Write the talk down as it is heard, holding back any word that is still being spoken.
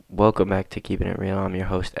Welcome back to Keeping It Real. I'm your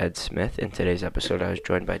host, Ed Smith. In today's episode, I was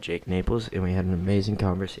joined by Jake Naples, and we had an amazing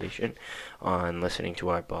conversation on listening to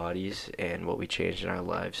our bodies and what we changed in our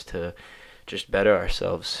lives to just better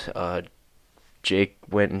ourselves. Jake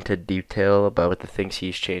went into detail about the things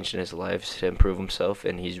he's changed in his life to improve himself,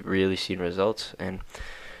 and he's really seen results, and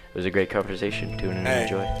it was a great conversation. Tune in and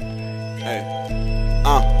enjoy.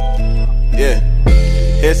 Yeah.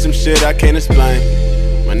 Here's some shit I can't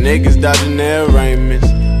explain. My niggas dodging their arraignments.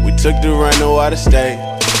 We took the Rhino out of state.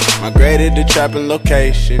 Migrated to trapping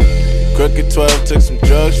location. Crooked 12 took some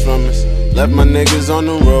drugs from us. Left my niggas on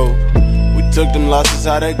the road. We took them losses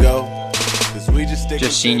how they go. Cause we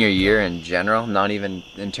just senior year in general, not even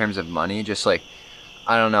in terms of money, just like,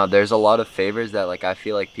 I don't know, there's a lot of favors that like I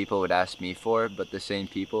feel like people would ask me for, but the same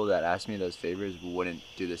people that ask me those favors wouldn't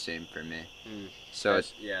do the same for me. So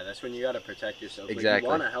that's when you gotta protect yourself. Exactly. Like, you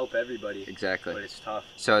want to help everybody. Exactly. But it's tough.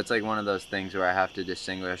 So it's like one of those things where I have to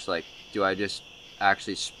distinguish, like, do I just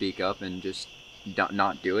actually speak up and just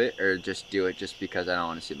not do it, or just do it just because I don't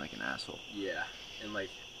want to seem like an asshole? Yeah, and like,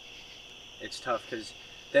 it's tough because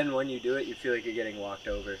then when you do it, you feel like you're getting walked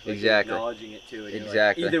over. Like, exactly. You're acknowledging it too. And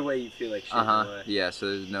exactly. You're like, either way, you feel like shit. In a way. Yeah. So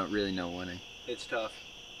there's really no winning. It's tough.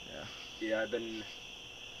 Yeah. Yeah,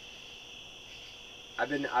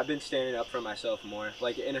 I've been standing up for myself more,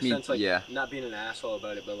 like in a sense, like not being an asshole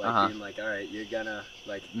about it, but like being like, all right, you're gonna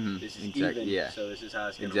like this is even, so this is how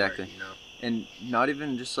it's gonna work, you know. And not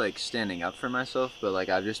even just like standing up for myself, but like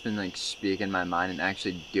I've just been like speaking my mind and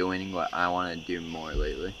actually doing what I want to do more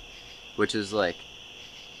lately, which is like,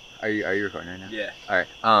 are you recording right now? Yeah. All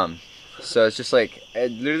right. So it's just like,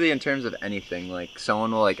 literally in terms of anything, like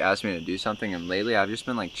someone will like ask me to do something, and lately I've just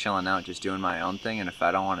been like chilling out, just doing my own thing, and if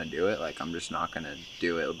I don't want to do it, like I'm just not gonna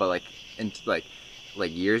do it. But like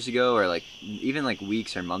like years ago, or like even like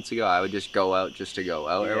weeks or months ago, I would just go out just to go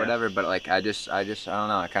out or whatever. But like I don't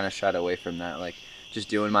know, I kind of shied away from that. Like just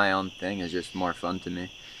doing my own thing is just more fun to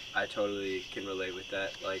me. I totally can relate with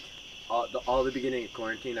that. Like all the beginning of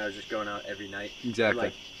quarantine, I was just going out every night. Exactly.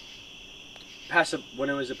 And, like, when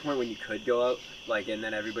it was a point when you could go out, like, and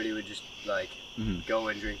then everybody would just like go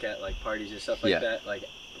and drink at like parties and stuff like that, like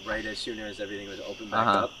right as soon as everything was open back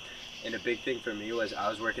up. And a big thing for me was I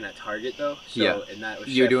was working at Target though, so and that was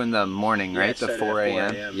you're doing the morning, right? The 4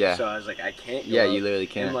 a.m. Yeah. So I was like, I can't go out. You literally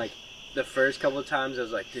can't. And like the first couple of times I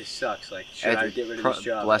was like, this sucks. Like, should I get rid of this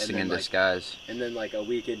job? Blessing in disguise. And then like a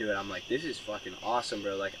week into it, I'm like, this is fucking awesome,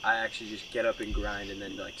 bro. Like I actually just get up and grind, and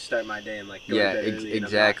then like start my day and like go to bed early.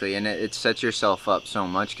 Exactly. And it sets yourself up so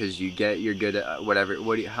much because you're good at whatever.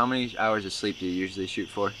 How many hours of sleep do you usually shoot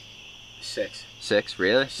for? 6. 6,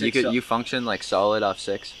 really? You function like solid off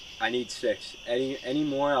 6? I need 6. Any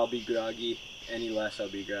more, I'll be groggy. Any less, I'll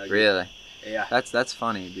be groggy. Really? Yeah. That's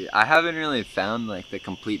funny, dude. I haven't really found like the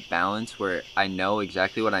complete balance where I know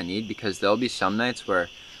exactly what I need, because there'll be some nights where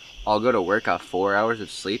I'll go to work off 4 hours of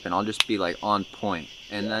sleep and I'll just be like on point.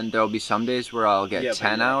 And then there'll be some days where I'll get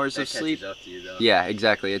 10 hours of sleep. Up to you, though. Yeah,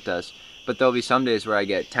 exactly, it does. But there'll be some days where I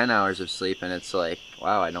get 10 hours of sleep and it's like,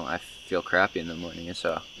 wow, I feel crappy in the morning, and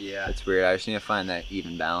so it's weird. I just need to find that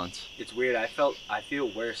even balance. It's weird. I feel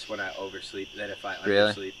worse when I oversleep than if I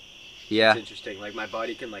really? undersleep. Yeah. It's interesting. Like my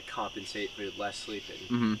body can like compensate for less sleep,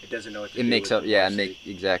 and it doesn't know what to do. It makes up. Yeah, sleep.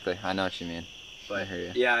 Exactly. I know what you mean. But I hear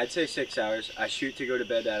you. Yeah, I'd say 6 hours. I shoot to go to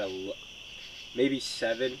bed at maybe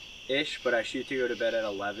 7-ish, but I shoot to go to bed at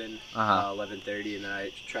 11, 11:30, and then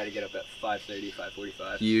I try to get up at 5:30,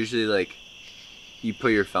 5:45. You usually like, you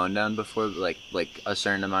put your phone down before like a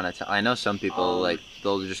certain amount of time. I know some people like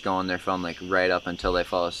they'll just go on their phone like right up until they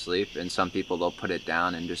fall asleep, and some people they'll put it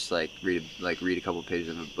down and just like read a couple pages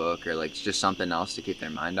of a book, or like just something else to keep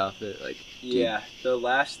their mind off it. Like the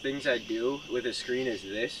last things I do with a screen is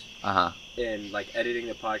this. And like editing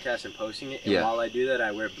the podcast and posting it. And while I do that,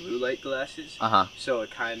 I wear blue light glasses. So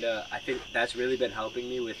it I think that's really been helping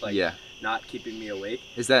me with like not keeping me awake.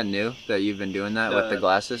 Is that new that you've been doing that with the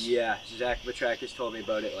glasses? Yeah, Zach Petrakis told me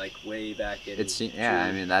about it like way back in June.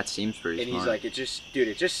 I mean that seems pretty smart. And he's like, it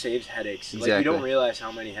just saves headaches. Exactly. Like you don't realize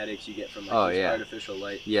how many headaches you get from like this artificial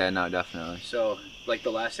light. Yeah, no, definitely. So like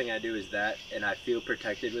the last thing I do is that, and I feel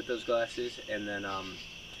protected with those glasses, and then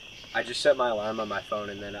I just set my alarm on my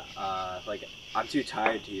phone, and then like I'm too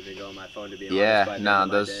tired to even go on my phone, to be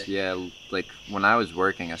honest. Like when I was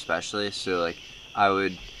working especially, so like I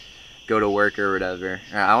would go to work or whatever.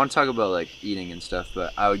 I want to talk about like eating and stuff,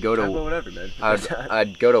 but I would go to whatever, man.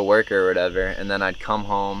 I'd go to work or whatever, and then I'd come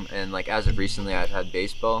home, and like as of recently I've had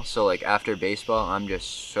baseball, so like after baseball I'm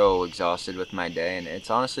just so exhausted with my day, and it's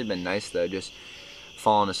honestly been nice though, just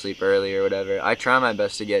falling asleep early or whatever. I try my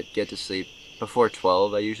best to get to sleep before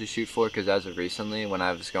 12 I usually shoot for, because as of recently, when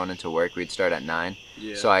I was going into work, we'd start at 9.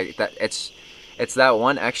 Yeah. So it's that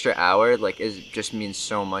 1 extra hour, like, just means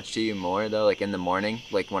so much to you more, though, like, in the morning,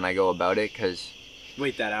 like, when I go about it, because...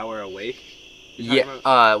 Wait, that hour awake?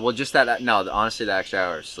 Yeah, well, just that, no, honestly, that extra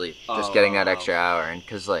hour of sleep. Just getting that extra hour, and,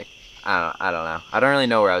 because, like, I don't know. I don't really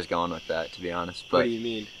know where I was going with that, to be honest, but... What do you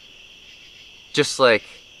mean? Just, like...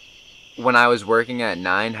 When I was working at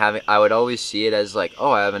 9, I would always see it as like,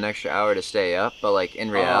 oh, I have an extra hour to stay up, but like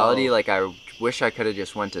in reality, like I wish I could have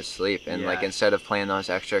just went to sleep, and like instead of playing those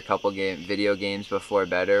extra couple video games before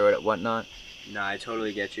bed or whatnot. No, I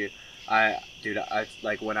totally get you. I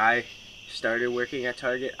like when I started working at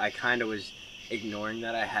Target, I kind of was ignoring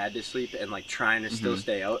that I had to sleep and like trying to still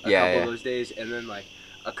stay out a couple of those days, and then like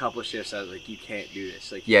a couple shifts I was like, you can't do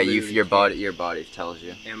this. Like your body tells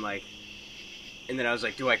you. And like. And then I was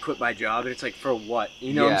like, do I quit my job? And it's like, for what?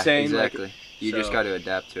 You know what I'm saying? Exactly. Like, you just got to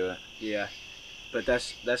adapt to it. Yeah. But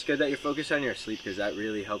that's good that you're focused on your sleep, because that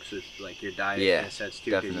really helps with like your diet in a sense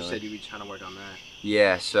too. Because you said you were trying to work on that.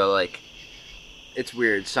 Yeah, so like, it's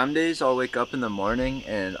weird. Some days I'll wake up in the morning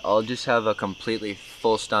and I'll just have a completely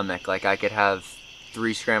full stomach. Like I could have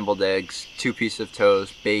 3 scrambled eggs, 2 pieces of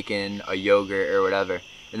toast, bacon, a yogurt or whatever.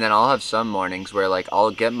 And then I'll have some mornings where, like, I'll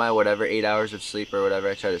get my whatever 8 hours of sleep or whatever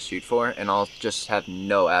I try to shoot for, and I'll just have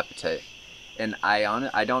no appetite. And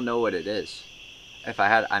I don't know what it is. If I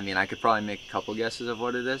had, I mean, I could probably make a couple guesses of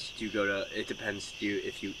what it is. Do you go to, it depends,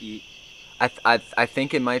 if you eat? I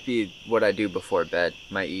think it might be what I do before bed,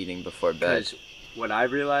 my eating before bed. Because what I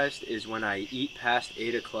realized is when I eat past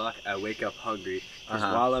 8 o'clock, I wake up hungry. Because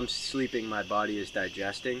while I'm sleeping, my body is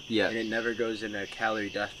digesting. Yeah. And it never goes in a calorie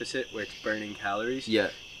deficit where it's burning calories. Yeah.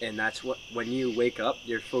 And that's when you wake up,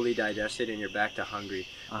 you're fully digested and you're back to hungry.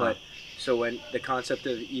 But so when the concept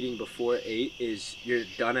of eating before 8 is you're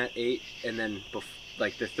done at 8, and then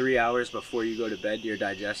like the 3 hours before you go to bed, you're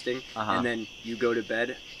digesting, and then you go to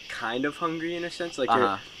bed kind of hungry in a sense, like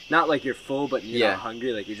you're not like you're full, but you're not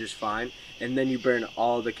hungry, like you're just fine. And then you burn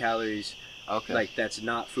all the calories, like that's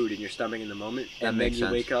not food in your stomach in the moment, and then you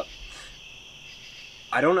wake up.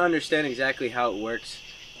 I don't understand exactly how it works.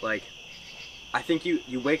 Like, I think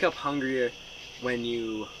you wake up hungrier when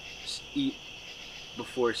you eat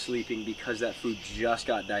before sleeping, because that food just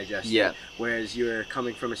got digested. Yeah. Whereas you're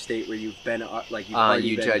coming from a state where you've been like you've already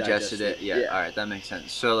you been digested it. Yeah. All right, that makes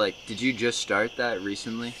sense. So like, did you just start that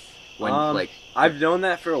recently? When like I've known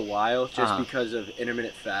that for a while, just because of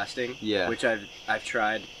intermittent fasting. Yeah. Which I've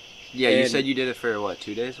tried. Yeah, you said you did it for what,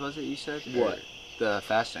 2 days? Was it you said? What? The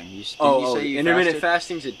fasting. You say you intermittent fasted?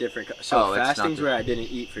 Fasting's a different. So fasting's where I didn't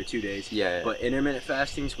eat for 2 days. Yeah. But intermittent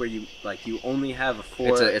fasting's where you only have a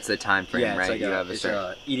 4. It's a time frame, right? Like you have a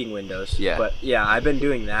certain eating windows. Yeah. But yeah, I've been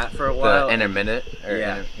doing that for a while. The intermittent.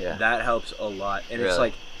 That helps a lot, and it's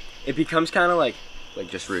like, it becomes kind of like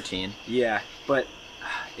just routine. Yeah, but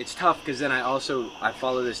it's tough because then I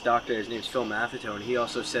follow this doctor. His name's Phil Maffetone, and he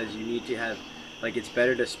also says you need to have. Like, it's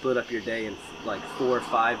better to split up your day in, like, 4 or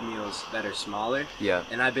 5 meals that are smaller. Yeah.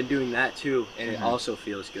 And I've been doing that, too, and it also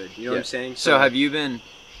feels good. You know what I'm saying? So have you been...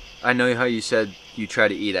 I know how you said you try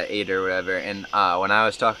to eat at 8 or whatever, and when I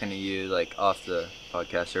was talking to you, like, off the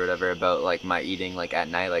podcast or whatever about, like, my eating, like, at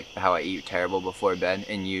night, like, how I eat terrible before bed,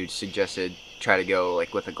 and you suggested try to go,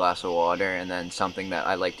 like, with a glass of water and then something that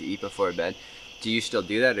I like to eat before bed. Do you still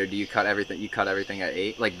do that, or do you cut everything? You cut everything at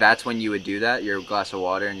 8. Like that's when you would do that, your glass of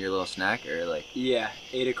water and your little snack, or like. Yeah,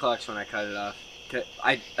 8 o'clock's when I cut it off.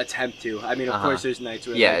 I attempt to. I mean, of course, there's nights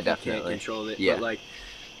where like, you can't control it. Yeah. But like,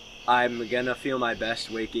 I'm gonna feel my best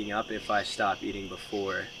waking up if I stop eating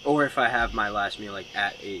before, or if I have my last meal like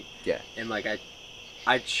at 8. Yeah. And like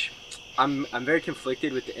I'm very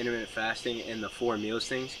conflicted with the intermittent fasting and the 4 meals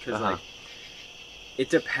things, because like. It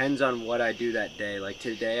depends on what I do that day. Like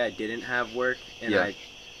today I didn't have work and I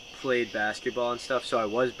played basketball and stuff, so I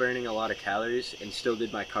was burning a lot of calories and still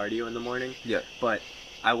did my cardio in the morning. Yeah. But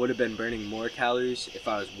I would have been burning more calories if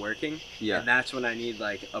I was working. Yeah. And that's when I need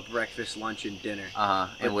like a breakfast, lunch, and dinner.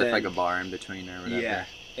 And with like a bar in between or whatever. Yeah.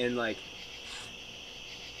 And like,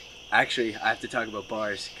 actually I have to talk about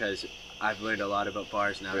bars because I've learned a lot about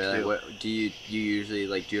bars now too. What, do you usually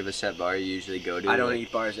like? Do you have a set bar you usually go to? I don't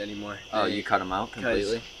eat bars anymore. Oh, you cut them out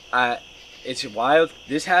completely? It's wild.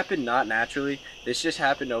 This happened not naturally. This just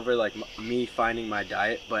happened over like me finding my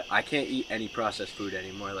diet. But I can't eat any processed food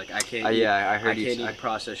anymore. Like I can't. I can't eat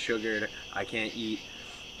processed sugar. I can't eat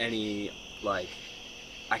any like.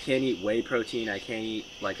 I can't eat whey protein. I can't eat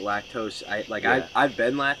like lactose. I've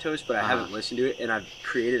been lactose, but I haven't listened to it, and I've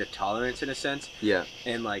created a tolerance in a sense. Yeah.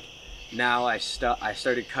 And like. now I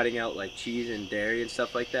started cutting out like cheese and dairy and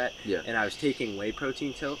stuff like that. Yeah. And I was taking whey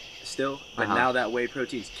protein still, but now that whey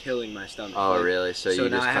protein's killing my stomach. Oh, like, really? So you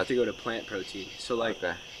now just I have to go to plant protein. So like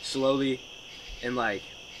slowly, and like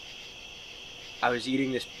I was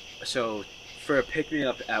eating this. So for a pick me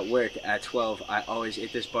up at work at 12, I always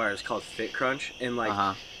ate this bar. It's called Fit Crunch, and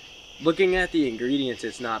like looking at the ingredients,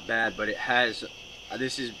 it's not bad, but it has.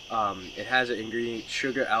 It has an ingredient,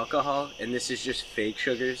 sugar alcohol, and this is just fake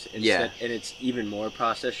sugars instead, and it's even more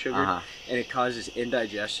processed sugar, and it causes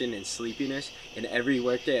indigestion and sleepiness. And every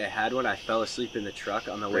workday I had one, I fell asleep in the truck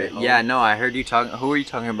on the way home. Yeah, no, I heard you talking. Who were you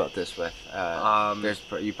talking about this with?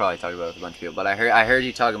 You probably talked about it with a bunch of people, but I heard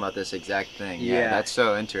you talking about this exact thing. Yeah, that's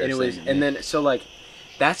so interesting.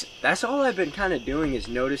 That's all I've been kind of doing is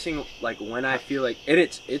noticing like when I feel like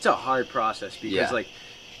it's a hard process because like.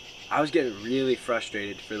 I was getting really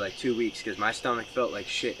frustrated for like 2 weeks because my stomach felt like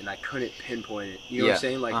shit and I couldn't pinpoint it. You know what I'm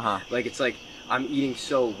saying? Like, like it's like I'm eating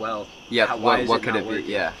so well. Yeah. What could it be?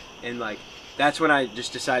 Yeah. And like that's when I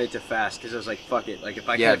just decided to fast because I was like, fuck it. Like if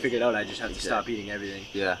I can't figure it out, I just have to stop eating everything.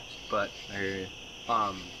 Yeah. But I hear you.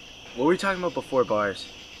 What were we talking about before bars?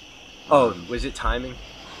 Oh, was it timing?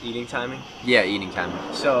 Eating timing? Yeah, eating timing.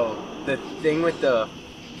 So the thing with the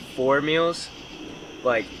 4 meals,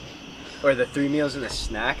 like. Or the 3 meals and the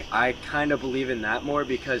snack, I kind of believe in that more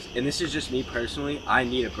because, and this is just me personally, I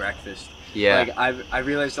need a breakfast. Yeah. Like I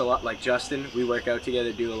realized a lot, like Justin, we work out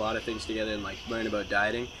together, do a lot of things together, and like learn about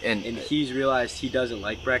dieting. And he's realized he doesn't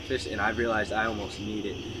like breakfast, and I've realized I almost need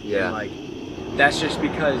it. Yeah. And like, that's just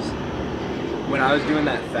because when I was doing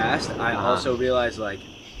that fast, I also realized like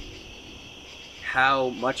how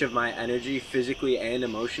much of my energy, physically and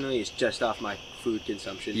emotionally, is just off my food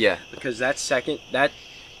consumption. Yeah. Because that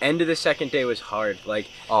end of the second day was hard. Like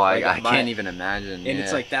I can't even imagine. And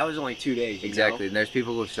it's like that was only 2 days. Exactly. You know? And there's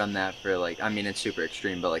people who've done that for like, I mean, it's super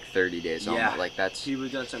extreme, but like 30 days. Yeah. Almost. Like that's. People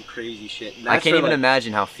have done some crazy shit. I can't even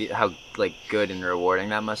imagine how like good and rewarding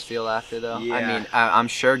that must feel after though. Yeah. I mean, I'm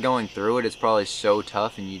sure going through it's probably so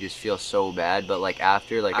tough and you just feel so bad. But like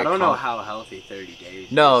after like I don't know how healthy 30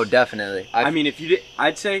 days. No, is. Definitely. I mean, if you did,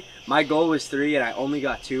 I'd say my goal was 3 and I only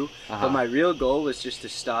got 2. But my real goal was just to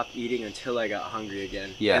stop eating until I got hungry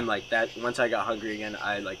again. Yeah. And like that, once I got hungry again,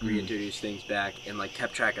 I like reintroduced things back and like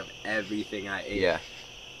kept track of everything I ate. Yeah.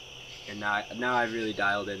 And now I've really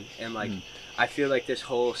dialed in, and like I feel like this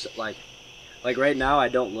whole like right now I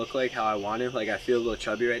don't look like how I want to. Like I feel a little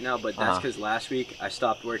chubby right now, but that's because last week I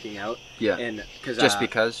stopped working out. Yeah. And because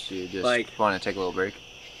you just like, want to take a little break.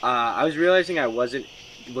 I was realizing I wasn't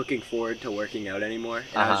looking forward to working out anymore,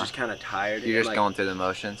 and I was just kind of tired. You're just like, going through the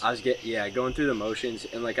motions. I was going through the motions,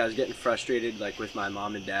 and like I was getting frustrated like with my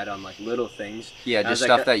mom and dad on like little things. Yeah, just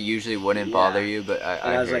stuff that usually wouldn't bother you, but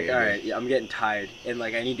I was like, all right, I'm getting tired, and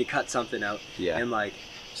like I need to cut something out. Yeah. And like,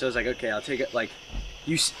 so I was like, okay, I'll take it. Like,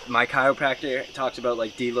 my chiropractor talks about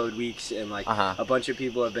like deload weeks, and like a bunch of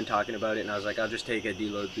people have been talking about it, and I was like, I'll just take a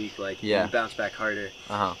deload week, like and bounce back harder.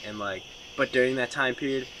 And like, but during that time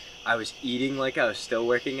period, I was eating like I was still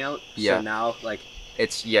working out. Yeah. So now like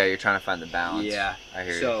it's you're trying to find the balance. Yeah. I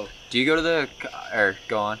hear you. So do you go to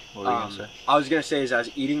go on? What were you gonna say? I was gonna say is I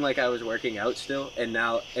was eating like I was working out still, and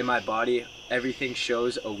now in my body everything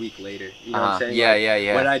shows a week later. You know what I'm saying? Yeah, like,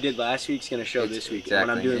 yeah. What I did last week's gonna show this week. Exactly.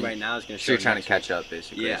 What I'm doing right now is gonna show. So you're trying next to catch week. up,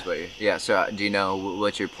 basically. Yeah. Is what yeah. So do you know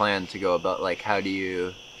what's your plan to go about? Like, how do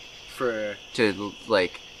you? I'm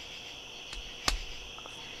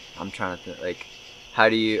trying to think.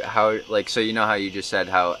 Like, so you know how you just said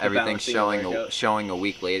how everything's showing a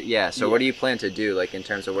week later. Yeah. So what do you plan to do, like in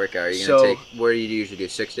terms of workout? Are you gonna take? What do you usually do?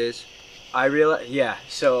 6 days? I realized, yeah.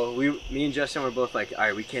 So me and Justin were both like, all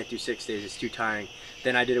right, we can't do 6 days. It's too tiring.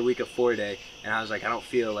 Then I did a week of 4 day, and I was like, I don't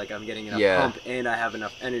feel like I'm getting enough pump, and I have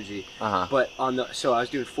enough energy. But so I was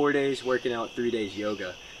doing 4 days working out, 3 days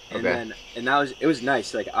yoga, and then it was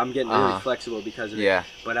nice. Like I'm getting really flexible because of it. Yeah.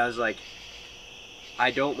 But I was like, I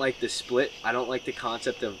don't like the split. I don't like the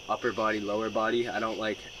concept of upper body, lower body. I don't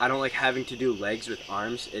like having to do legs with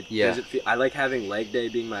arms. Doesn't feel, I like having leg day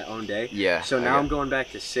being my own day. Yeah. So now I'm going back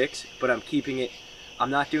to 6, but I'm keeping it. I'm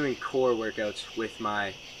not doing core workouts with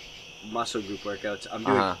my muscle group workouts.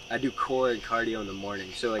 I do core and cardio in the morning.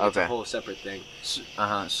 So like it's a whole separate thing.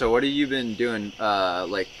 So what have you been doing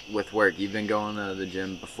like with work? You've been going to the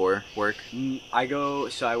gym before work? I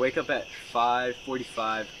wake up at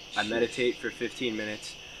 5:45. I meditate for 15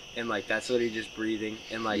 minutes, and like that's literally just breathing.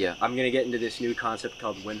 And like I'm gonna get into this new concept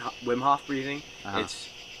called Wim Hof breathing.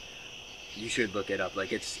 you should look it up.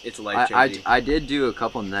 Like it's life changing. I did do a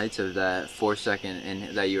couple nights of that 4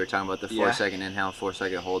 second that you were talking about, the 4 second inhale, 4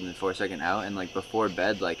 second hold, and 4 second out, and like before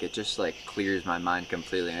bed, like it just like clears my mind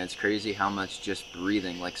completely, and it's crazy how much just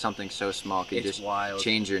breathing, like something so small, can just wild.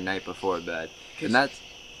 Change your night before bed. And that's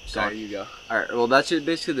sorry, you go. All right, well that's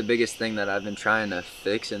basically the biggest thing that I've been trying to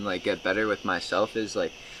fix and like get better with myself is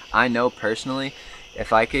like I know personally,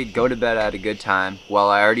 if I could go to bed at a good time while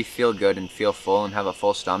I already feel good and feel full and have a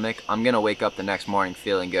full stomach, I'm going to wake up the next morning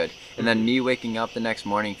feeling good. And then me waking up the next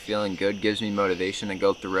morning feeling good gives me motivation to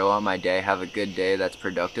go throughout my day, have a good day that's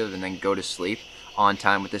productive, and then go to sleep on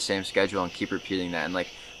time with the same schedule and keep repeating that. And like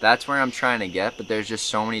that's where I'm trying to get, but there's just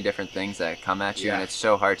so many different things that come at you, and it's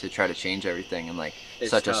so hard to try to change everything in like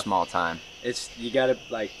such a small time. You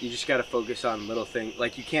just gotta focus on little things.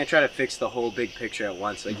 Like you can't try to fix the whole big picture at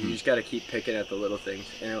once. Like you just gotta keep picking at the little things.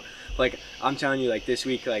 You know, like I'm telling you, like this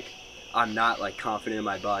week, like I'm not like confident in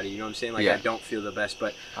my body. You know what I'm saying? Like I don't feel the best,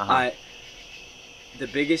 but the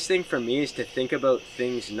biggest thing for me is to think about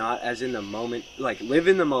things not as in the moment. Like live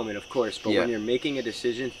in the moment, of course, but when you're making a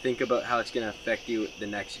decision, think about how it's gonna affect you the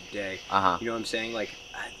next day. You know what I'm saying? Like,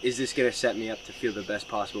 is this gonna set me up to feel the best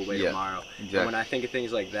possible way tomorrow? Exactly. And when I think of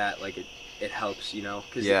things like that, like it helps, you know?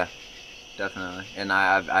 Definitely. And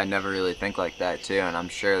I never really think like that too, and I'm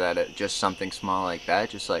sure that just something small like that,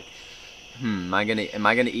 just like, am I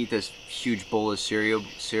gonna eat this huge bowl of cereal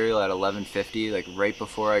at 11:50, like right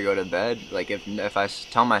before I go to bed? Like if I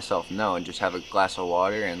tell myself no and just have a glass of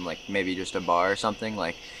water and like maybe just a bar or something,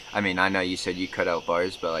 like, I mean, I know you said you cut out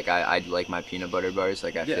bars, but like I like my peanut butter bars,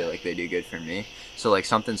 like I feel like they do good for me. So like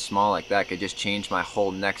something small like that could just change my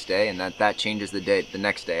whole next day, and that changes the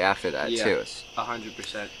next day after that too.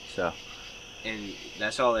 100%. So, and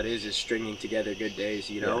that's all it is stringing together good days,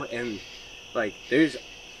 you know. And like there's,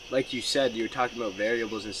 like you said, you were talking about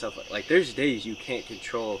variables and stuff. Like there's days you can't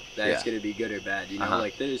control that it's gonna be good or bad, you know.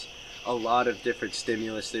 Like there's a lot of different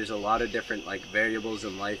stimulus. There's a lot of different like variables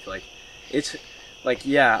in life. Like it's like,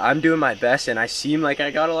 I'm doing my best and I seem like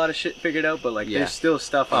I got a lot of shit figured out, but like there's still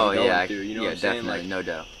stuff I'm going through, you know what I'm saying? Like, no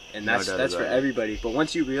doubt. And that's for everybody. But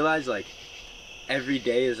once you realize like every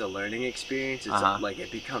day is a learning experience, it's like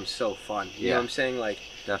it becomes so fun. You know what I'm saying? Like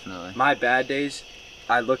definitely. My bad days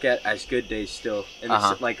I look at as good days still. And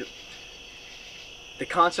it's like the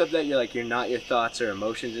concept that you're not your thoughts or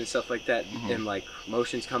emotions and stuff like that, and like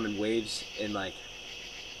emotions come in waves, and like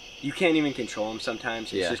you can't even control them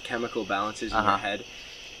sometimes. It's just chemical balances in your head.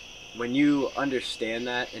 When you understand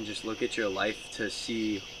that and just look at your life to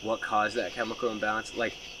see what caused that chemical imbalance,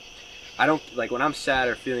 like I don't, like when I'm sad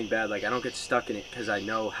or feeling bad, like I don't get stuck in it because I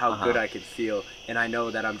know how good I could feel, and I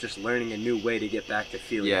know that I'm just learning a new way to get back to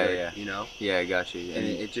feeling good, you know? Yeah, I got you. And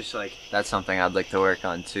it just like... That's something I'd like to work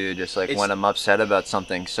on too, just like when I'm upset about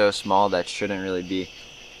something so small that shouldn't really be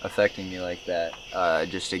affecting me like that,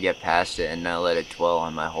 just to get past it and not let it dwell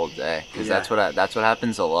on my whole day, because that's what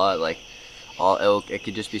happens a lot. Like it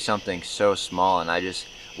could just be something so small and I just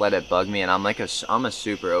let it bug me, and I'm a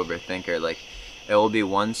super overthinker. Like it will be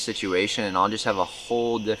one situation and I'll just have a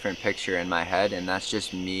whole different picture in my head, and that's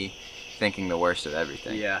just me thinking the worst of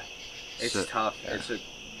everything. It's tough.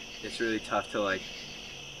 It's really tough to like,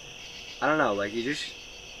 I don't know, like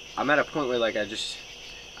I'm at a point where like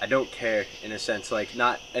I don't care in a sense, like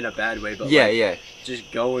not in a bad way, but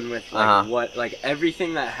just going with like what, like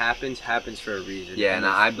everything that happens for a reason. And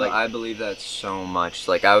I believe that so much.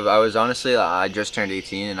 Like I was honestly, I just turned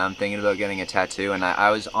 18 and I'm thinking about getting a tattoo, and I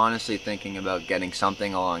was honestly thinking about getting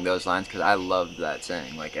something along those lines, because I love that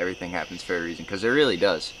saying, like everything happens for a reason, because it really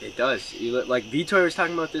does. It does. Like Vitor was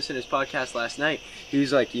talking about this in his podcast last night. He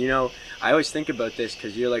was like, you know, I always think about this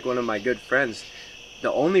because you're like one of my good friends.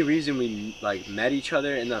 The only reason we like met each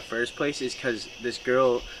other in the first place is because this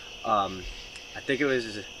girl, I think it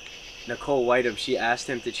was Nicole Whiteham, she asked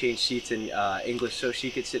him to change seats in English so she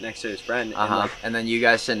could sit next to his friend. And then you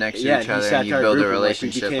guys sit next to each other and you build a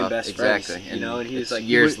relationship and, like, we became up. best Exactly. Friends, you know, and he was like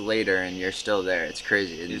years later and you're still there. It's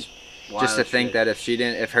crazy. It's just to think that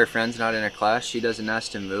if her friend's not in her class, she doesn't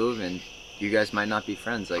ask to move, and you guys might not be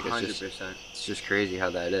friends. Like 100%. It's just crazy how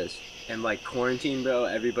that is. And like quarantine, bro,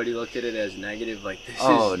 everybody looked at it as negative. Like this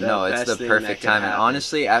it's the perfect time. And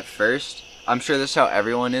honestly, at first, I'm sure this is how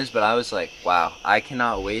everyone is, but I was like, wow, I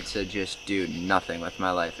cannot wait to just do nothing with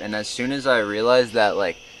my life. And as soon as I realized that,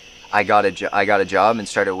 like, I got a job and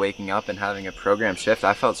started waking up and having a program shift,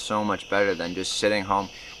 I felt so much better than just sitting home,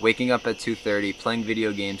 waking up at 2:30, playing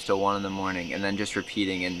video games till 1 a.m, and then just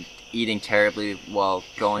repeating and eating terribly while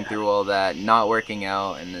going through all that, not working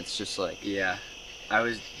out, and it's just like... You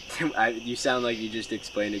sound like you just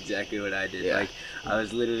explained exactly what I did. Like, I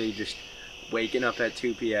was literally just waking up at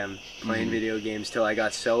 2 p.m. playing video games till I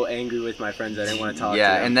got so angry with my friends I didn't want to talk to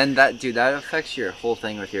them. Yeah, and then that affects your whole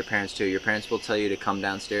thing with your parents too. Your parents will tell you to come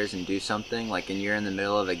downstairs and do something, like, and you're in the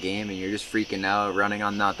middle of a game and you're just freaking out, running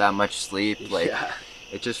on not that much sleep. Like,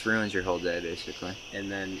 it just ruins your whole day, basically.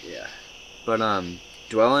 And then, But,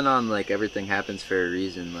 dwelling on, like, everything happens for a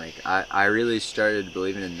reason, like, I really started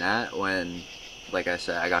believing in that when, like I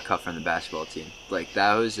said, I got cut from the basketball team. Like,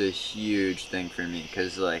 that was a huge thing for me,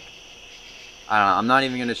 because, like, I don't know, I'm not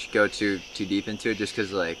even going to go too deep into it, just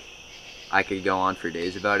because, like, I could go on for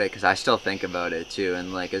days about it, because I still think about it, too,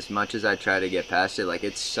 and, like, as much as I try to get past it, like,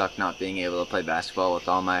 it sucked not being able to play basketball with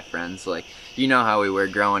all my friends. Like, you know how we were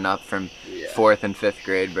growing up from 4th and 5th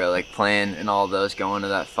grade, bro, like, playing and all those, going to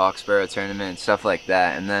that Foxborough tournament and stuff like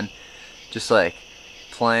that, and then just, like,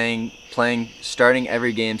 playing, starting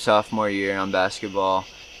every game sophomore year on basketball,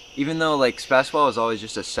 even though, like, basketball was always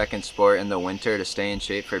just a second sport in the winter to stay in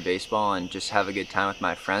shape for baseball and just have a good time with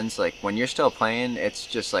my friends, like, when you're still playing, it's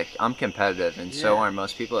just, like, I'm competitive, and so are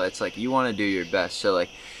most people. It's, like, you want to do your best. So, like,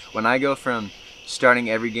 when I go from starting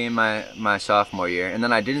every game my sophomore year, and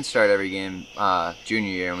then I didn't start every game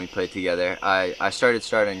junior year when we played together, I started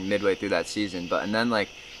starting midway through that season, and then, like,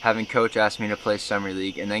 having coach ask me to play summer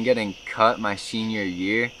league, and then getting cut my senior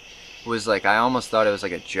year was, like, I almost thought it was,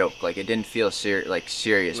 like, a joke. Like, it didn't feel serious,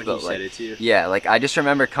 when but, he like, said it to you. yeah, like, I just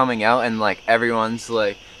remember coming out and, like, everyone's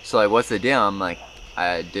like, so, like, what's the deal? I'm like,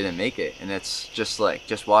 I didn't make it. And it's just, like,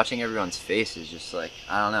 just watching everyone's face is just, like,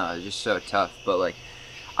 I don't know, it's just so tough. But, like,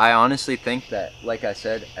 I honestly think that, like I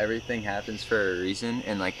said, everything happens for a reason,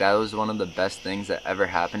 and, like, that was one of the best things that ever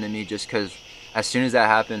happened to me, just because as soon as that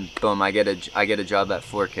happened, boom, I get a job at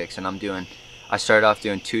 4 Kicks, and I started off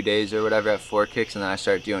doing 2 days or whatever at 4 Kicks, and then I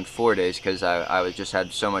started doing 4 days because I just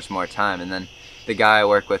had so much more time. And then the guy I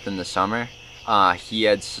work with in the summer, he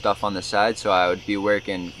had stuff on the side, so I would be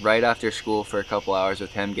working right after school for a couple hours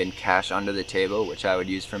with him, getting cash under the table, which I would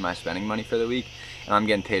use for my spending money for the week, and I'm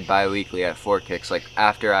getting paid bi-weekly at 4 Kicks, like,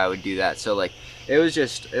 after I would do that. So, like, it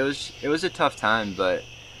was a tough time, but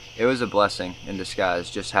it was a blessing in disguise,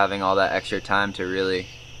 just having all that extra time to really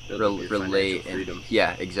relate. And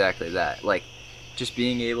yeah, exactly that. Like, just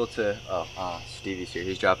being able to Stevie's here,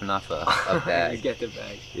 he's dropping off a bag. Get the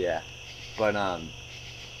bag. Yeah, but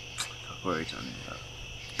what are we talking about?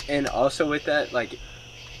 And also with that, like,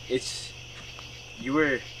 you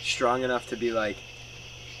were strong enough to be like,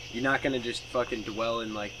 you're not gonna just fucking dwell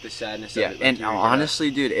in, like, the sadness of it. Like, and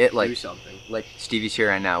honestly, dude, it, like, do something. Like, Stevie's here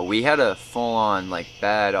right now. We had a full-on, like,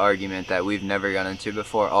 bad argument that we've never gotten into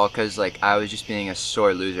before, all because, like, I was just being a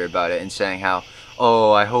sore loser about it and saying how,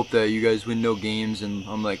 oh, I hope that you guys win no games, and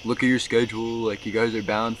I'm like, look at your schedule, like, you guys are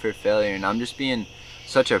bound for failure, and I'm just being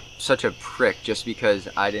such a prick just because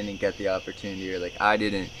I didn't get the opportunity, or, like, I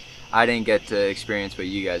didn't get to experience what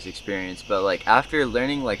you guys experienced. But, like, after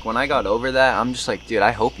learning, like, when I got over that, I'm just like, dude,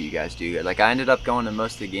 I hope you guys do good. Like, I ended up going to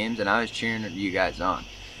most of the games, and I was cheering you guys on.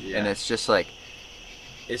 Yeah. And it's just, like,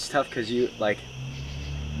 it's tough because you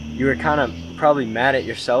were kind of probably mad at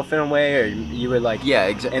yourself in a way, or you were like, yeah,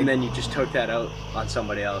 exactly. And then you just took that out on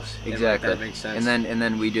somebody else. Exactly. And, like, that makes sense. And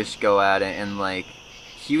then we just go at it, and, like,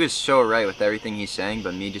 he was so right with everything he's saying,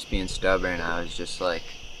 but me just being stubborn, I was just like,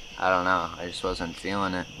 I don't know, I just wasn't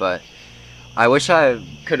feeling it. But I wish I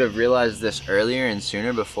could have realized this earlier and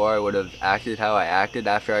sooner before I would have acted how I acted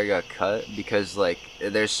after I got cut, because, like,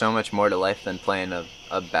 there's so much more to life than playing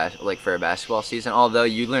for a basketball season. Although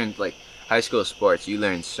you learn, like, high school sports, you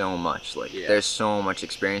learn so much. Like, there's so much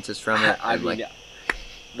experiences from it. I mean,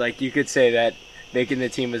 like, you could say that making the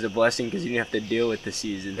team was a blessing because you didn't have to deal with the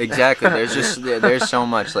season. Exactly. There's so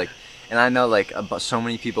much, like, and I know, like, so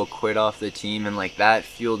many people quit off the team, and, like, that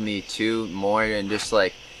fueled me too more, and just,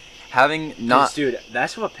 like, having not... Dude,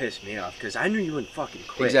 that's what pissed me off, because I knew you wouldn't fucking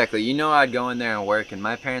quit. Exactly. You know, I'd go in there and work, and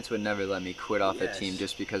my parents would never let me quit off a team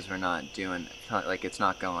just because we're not doing, like, it's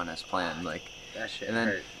not going as planned. Like, that shit and then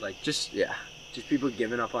hurt. Like, just people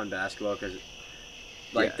giving up on basketball because,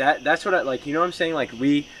 like, that's what I, like, you know what I'm saying? Like,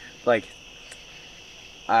 we, like,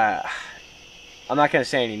 I'm not going to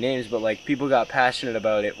say any names, but, like, people got passionate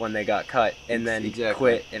about it when they got cut and then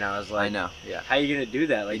quit, and I was like, I know, yeah. How are you going to do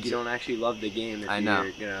that? Like, you don't actually love the game if you're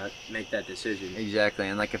going to make that decision. Exactly,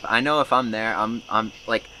 and, like, if I'm there, I'm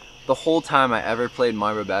like, the whole time I ever played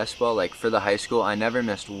Marlboro basketball, like, for the high school, I never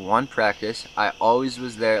missed one practice. I always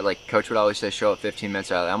was there, like, coach would always say, show up 15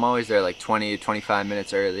 minutes early. I'm always there, like, 20 to 25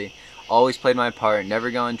 minutes early. Always played my part,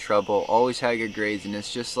 never got in trouble, always had good grades, and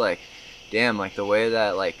it's just, like, damn, like, the way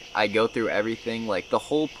that, like, I go through everything, like, the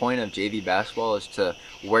whole point of JV basketball is to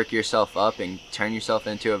work yourself up and turn yourself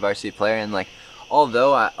into a varsity player, and, like,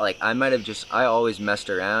 although I might have I always messed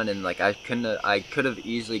around, and like I could have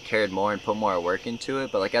easily cared more and put more work into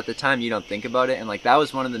it, but like at the time you don't think about it, and like that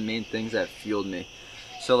was one of the main things that fueled me.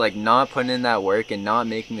 So like not putting in that work and not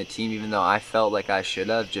making the team, even though I felt like I should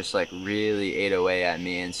have, just like really ate away at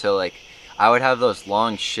me. And so like I would have those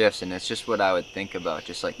long shifts, and it's just what I would think about,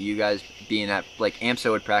 just like you guys being at like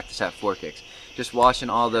AMSA would practice at Four Kicks, just watching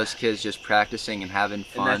all those kids just practicing and having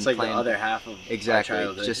fun. And that's like playing. The other half of Exactly. my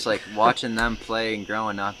childhood. Just like watching them play and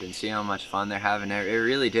growing up and seeing how much fun they're having. It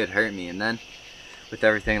really did hurt me. And then with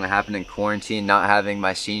everything that happened in quarantine, not having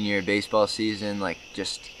my senior baseball season, like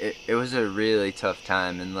just it was a really tough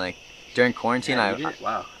time. And like during quarantine,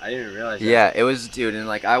 wow, I didn't realize that. Yeah, it was, dude. And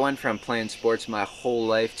like I went from playing sports my whole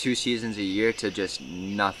life, 2 seasons a year, to just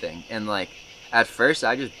nothing. And like at first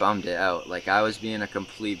I just bummed it out. Like I was being a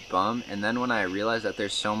complete bum. And then when I realized that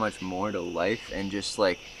there's so much more to life, and just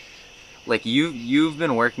like you've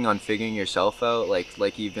been working on figuring yourself out,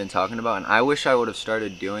 like you've been talking about, and I wish I would have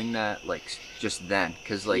started doing that like just then,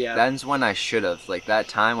 because like that's when I should have, like that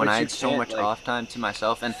time when I had so much off time to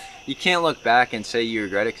myself. And you can't look back and say you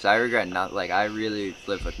regret it, because I regret not, like I really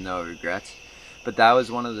live with no regrets. But that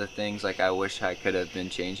was one of the things like I wish I could have been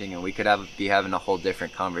changing, and we could be having a whole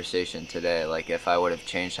different conversation today, like if I would have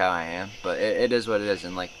changed how I am. But it is what it is,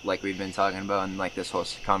 and like we've been talking about, and like this whole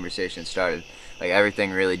conversation started, like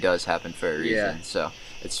everything really does happen for a reason. Yeah. So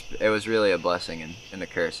it was really a blessing and a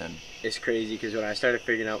curse. And it's crazy, because when I started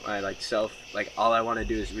figuring out my like self, like all I want to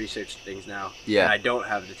do is research things now. Yeah. And I don't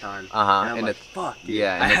have the time. And I'm like, fuck, dude.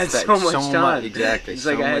 Yeah. I had so much time. Exactly. It's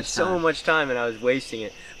like I had so much time, and I was wasting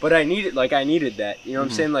it. But I needed that. You know what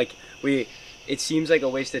I'm saying? Like it seems like a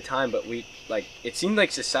waste of time, but it seemed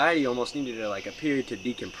like society almost needed a period to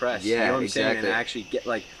decompress. Yeah, you know what I'm exactly. saying? And actually get,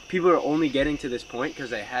 like, people are only getting to this point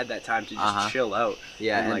because they had that time to just chill out.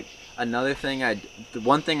 Yeah, and like, another thing the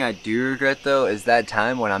one thing I do regret though is that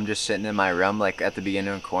time when I'm just sitting in my room, like at the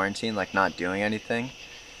beginning of quarantine, like not doing anything.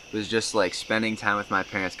 It was just like spending time with my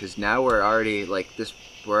parents, because now we're already August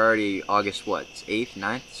 8th,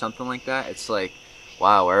 9th, something like that. It's like,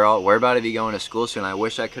 wow, we're about to be going to school soon. I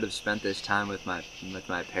wish I could have spent this time with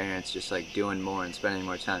my parents, just like doing more and spending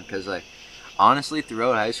more time, because like honestly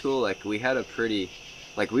throughout high school, like we had a pretty,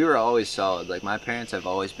 like we were always solid. Like my parents have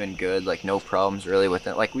always been good, like no problems really with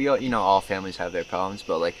it. Like we, all families have their problems,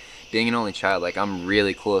 but like being an only child, like I'm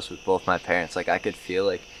really close with both my parents. Like I could feel,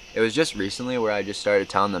 like it was just recently where I just started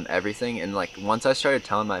telling them everything, and like once I started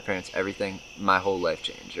telling my parents everything, my whole life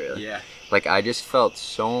changed, really. Yeah. Like I just felt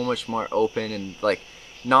so much more open, and like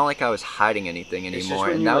not like I was hiding anything anymore.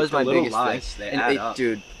 And that was my biggest thing.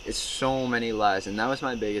 Dude, it's so many lies, and that was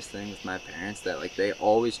my biggest thing with my parents, that like they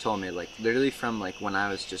always told me, like literally from like when I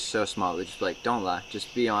was just so small, they just be like, don't lie,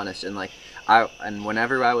 just be honest. And like and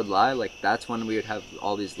whenever I would lie, like that's when we would have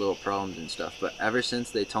all these little problems and stuff. But ever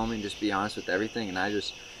since they told me just be honest with everything, and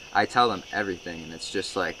I tell them everything, and it's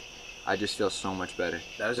just like I just feel so much better.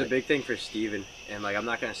 That was a big thing for Steven, and like I'm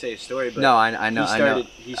not gonna say his story, but no, I know,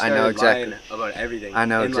 he started lying about everything. I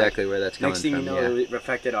know, and exactly where that's coming from. Next thing you know, it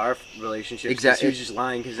affected our relationship. Exactly. He was just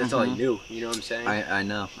lying because that's all he knew. You know what I'm saying? I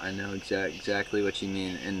know exactly what you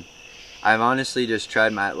mean, and I've honestly just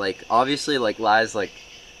tried my, like, obviously, like lies, like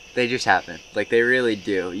they just happen, like they really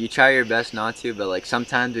do. You try your best not to, but like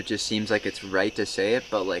sometimes it just seems like it's right to say it,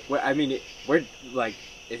 but like we're like.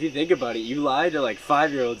 If you think about it, you lie to like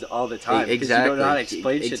 5-year-olds all the time. Exactly. Because you don't know how to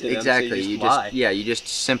explain shit to them. Exactly. So you lie. You just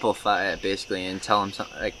simplify it basically and tell them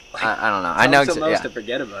something. Like I don't know. I know something else to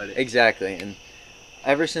forget about it. Exactly. And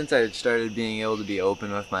ever since I started being able to be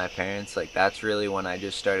open with my parents, like that's really when I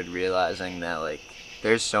just started realizing that like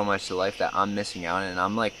there's so much to life that I'm missing out on,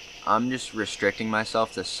 and I'm just restricting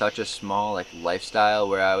myself to such a small like lifestyle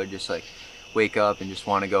where I would just like wake up and just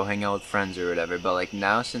want to go hang out with friends or whatever. But like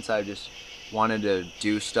now, since I've just wanted to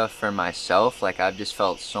do stuff for myself, like I've just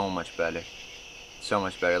felt so much better.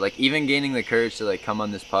 Like even gaining the courage to like come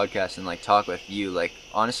on this podcast and like talk with you, like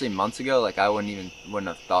honestly months ago, like I wouldn't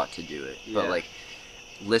have thought to do it. But like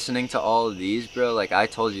listening to all of these, bro, like I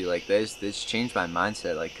told you, like this changed my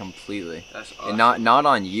mindset like completely. That's awesome. And not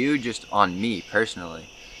on you, just on me personally.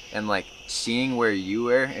 And like seeing where you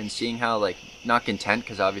were and seeing how like not content,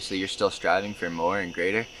 because obviously you're still striving for more and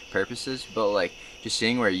greater purposes, but like just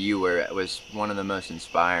seeing where you were was one of the most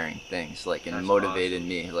inspiring things, like, and motivated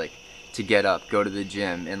me, like, to get up, go to the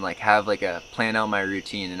gym, and like have like plan out my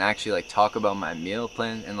routine, and actually like talk about my meal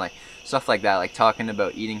plan and like stuff like that, like talking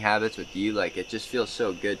about eating habits with you. Like it just feels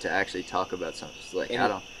so good to actually talk about something. Like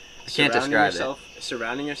I can't describe it.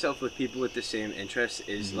 Surrounding yourself with people with the same interests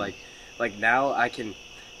is like now I can,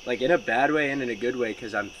 like in a bad way and in a good way,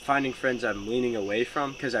 because I'm finding friends I'm leaning away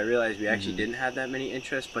from because I realized we actually didn't have that many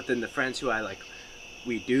interests. But then the friends who I like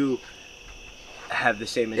we do have the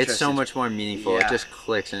same interest. It's so much more meaningful. Yeah. It just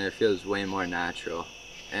clicks and it feels way more natural.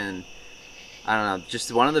 And I don't know,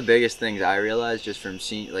 just one of the biggest things I realized just from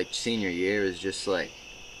senior year is just like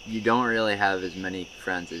you don't really have as many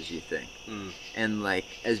friends as you think. And like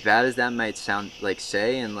as bad as that might sound, like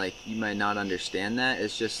say, and like you might not understand that,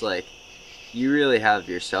 it's just like you really have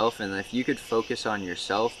yourself, and if you could focus on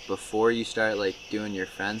yourself before you start like doing your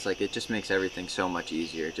friends, like it just makes everything so much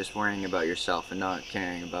easier, just worrying about yourself and not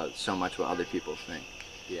caring about so much what other people think.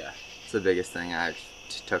 Yeah, it's the biggest thing I've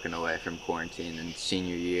taken away from quarantine and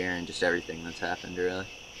senior year and just everything that's happened really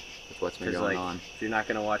with what's been going on. If you're not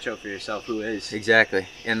going to watch out for yourself, who is? Exactly.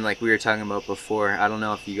 And like we were talking about before, I don't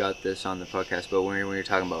know if you got this on the podcast, but when we were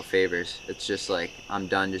talking about favors, it's just like I'm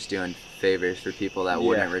done just doing favors for people that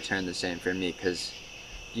wouldn't return the same for me, because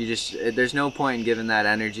there's no point in giving that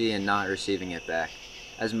energy and not receiving it back.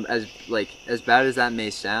 As bad as that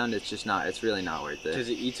may sound, it's really not worth it. Because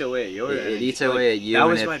it eats away at your energy. It eats away at you,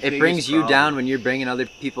 and it brings you down when you're bringing other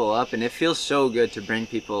people up, and it feels so good to bring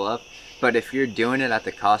people up. But if you're doing it at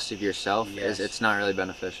the cost of yourself, it's not really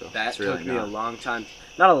beneficial. That took me a long time.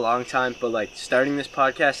 Not a long time, but like starting this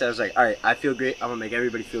podcast, I was like, all right, I feel great. I'm going to make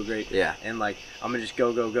everybody feel great. Yeah. And like, I'm going to just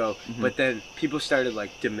go. Mm-hmm. But then people started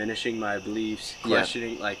like diminishing my beliefs,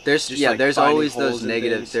 questioning like. There's always those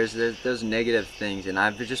negative, there's those negative things. And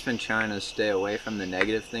I've just been trying to stay away from the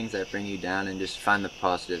negative things that bring you down and just find the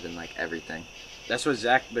positive in like everything. That's what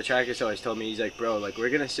Zach Petrakis always told me. He's like, bro, like, we're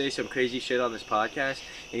going to say some crazy shit on this podcast.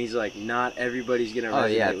 And he's like, not everybody's going to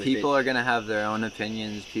resonate with it. People are going to have their own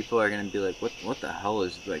opinions. People are going to be like, what the hell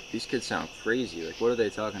is, like, these kids sound crazy. Like, what are they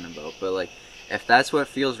talking about? But, like, if that's what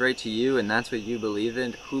feels right to you and that's what you believe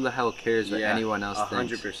in, who the hell cares what anyone else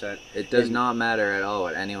thinks? 100%. It does not matter at all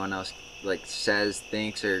what anyone else, like, says,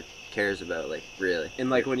 thinks, or cares about, like, really. And,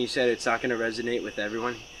 like, when you said it's not going to resonate with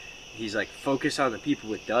everyone, he's like, focus on the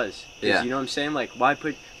people it does. Yeah. You know what I'm saying? Like, why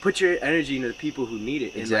put your energy into the people who need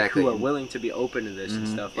it and exactly. like, who are willing to be open to this and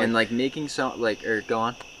stuff. Like, and like making some go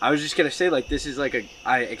on. I was just gonna say, like, this is like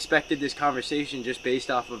I expected this conversation just based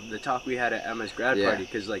off of the talk we had at Emma's grad party,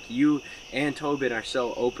 because like you and Tobin are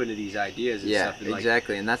so open to these ideas and stuff. And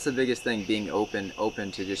exactly. And that's the biggest thing, being open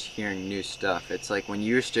to just hearing new stuff. It's like when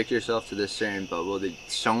you restrict yourself to this certain bubble, that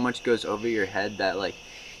so much goes over your head that like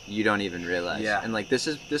you don't even realize. Yeah. And like this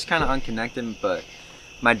kind of unconnected, but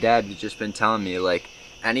my dad has just been telling me, like,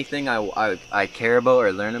 anything I care about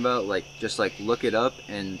or learn about, like, just like look it up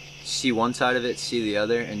and see one side of it, see the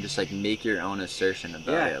other, and just like make your own assertion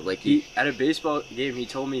about it. Like he at a baseball game, he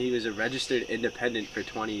told me he was a registered independent for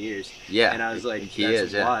 20 years. Yeah. And I was like,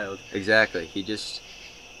 that's wild. Exactly. He just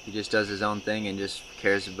does his own thing and just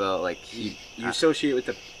cares about, like, you associate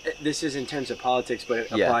with this is in terms of politics, but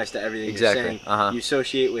it applies to everything you're saying. You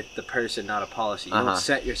associate with the person, not a policy. You don't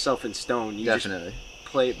set yourself in stone. You definitely just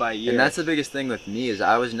play it by ear. And that's the biggest thing with me, is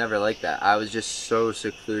I was never like that. I was just so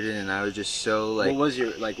secluded, and I was just so like. What was your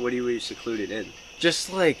what were you secluded in?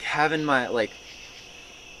 Just like having my like.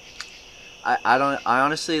 I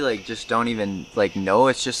honestly like just don't even like know.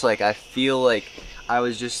 It's just like I feel like I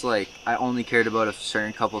was just like I only cared about a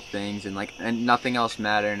certain couple things, and nothing else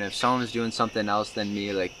mattered. And if someone was doing something else than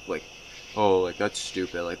me, like oh, like that's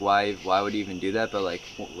stupid. Like why would you even do that? But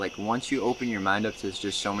like once you open your mind up to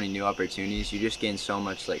just so many new opportunities, you just gain so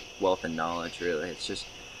much like wealth and knowledge. Really, it's just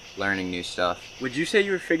learning new stuff. Would you say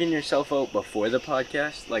you were figuring yourself out before the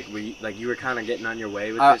podcast? Like you were kind of getting on your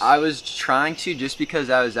way with this? I was trying to, just because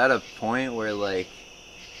I was at a point where like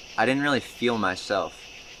I didn't really feel myself.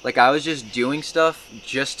 Like I was just doing stuff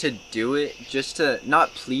just to do it, just to not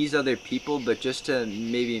please other people, but just to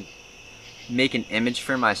maybe make an image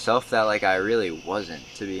for myself that like I really wasn't,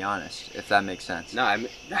 to be honest, if that makes sense. No,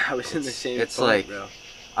 I was in the same it's boat, like, bro.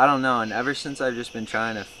 I don't know, and ever since I've just been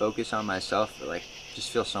trying to focus on myself, like just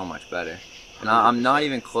feel so much better. And I'm not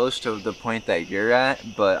even close to the point that you're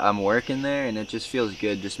at, but I'm working there, and it just feels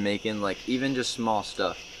good just making like even just small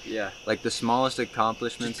stuff. Yeah. Like the smallest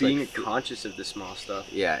accomplishments. Just being like, conscious of the small stuff.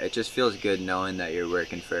 Yeah, it just feels good knowing that you're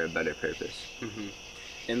working for a better purpose. Mm-hmm.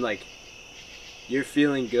 And like, you're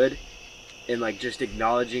feeling good, and like just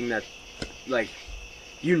acknowledging that, like,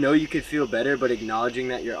 you know you could feel better, but acknowledging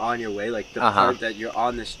that you're on your way, like the part that you're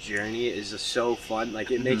on this journey is just so fun.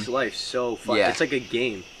 Like it makes life so fun. Yeah. It's like a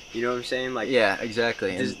game. You know what I'm saying? Like, yeah,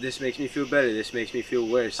 exactly. This makes me feel better. This makes me feel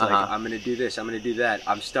worse. Like I'm gonna do this. I'm gonna do that.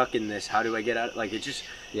 I'm stuck in this. How do I get out? Like it just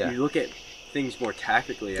you look at things more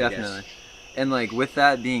tactically. Definitely. I guess. And like with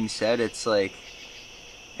that being said, it's like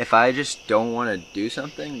if I just don't want to do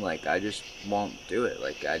something, like, I just won't do it.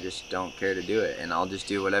 Like, I just don't care to do it, and I'll just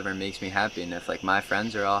do whatever makes me happy. And if, like, my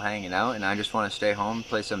friends are all hanging out and I just want to stay home,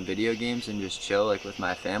 play some video games and just chill, like, with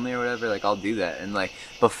my family or whatever, like, I'll do that. And, like,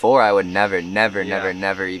 before I would never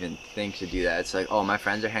even think to do that. It's like, oh, my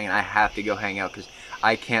friends are hanging, I have to go hang out because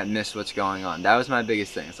I can't miss what's going on. That was my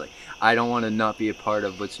biggest thing. It's like, I don't want to not be a part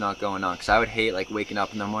of what's not going on, because I would hate, like, waking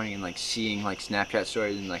up in the morning and, like, seeing, like, Snapchat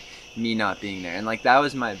stories and, like, me not being there. And, like, that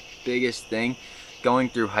was my biggest thing going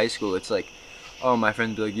through high school. It's like, oh, my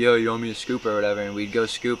friends would be like, yo, you want me to scoop or whatever, and we'd go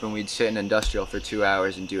scoop and we'd sit in industrial for 2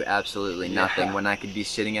 hours and do absolutely nothing, when I could be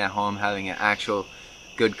sitting at home having an actual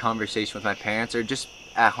good conversation with my parents, or just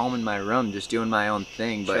at home in my room just doing my own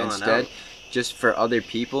thing. But chilling instead, out. just for other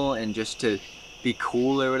people and just to be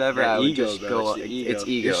cool or whatever, I would ego, just bro. go. It's ego. It's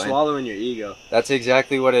ego. You're and swallowing your ego. that's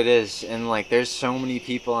exactly what it is. And, like, there's so many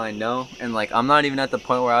people I know, and, like, I'm not even at the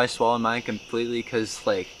point where I swallow mine completely, because,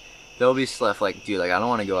 like, there'll be stuff like, dude, like, I don't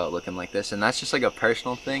want to go out looking like this, and that's just, like, a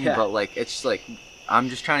personal thing. Yeah. But, like, it's just like, I'm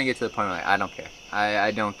just trying to get to the point where, like, I don't care. I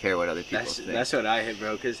don't care what other people think. That's what I hit,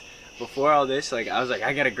 bro. Because before all this, like, I was like,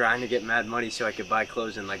 I gotta grind to get mad money so I could buy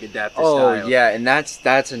clothes and, like, adapt to style. Oh yeah, and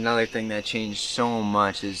that's another thing that changed so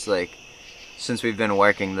much, is, like, since we've been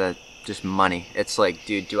working, the just money. It's like,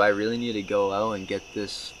 dude, do I really need to go out and get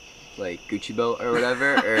this, like, Gucci belt or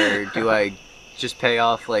whatever, or do I just pay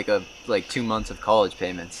off, like, 2 months of college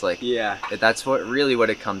payments? Like, Yeah. that's what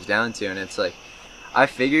it comes down to. And it's like, I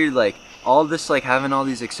figured, like, all this, like, having all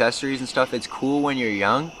these accessories and stuff, it's cool when you're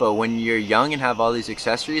young, but when you're young and have all these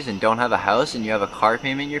accessories and don't have a house and you have a car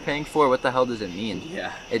payment you're paying for, what the hell does it mean?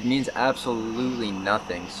 Yeah. It means absolutely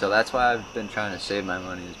nothing. So that's why I've been trying to save my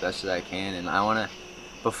money as best as I can. And I want to,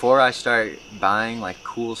 before I start buying, like,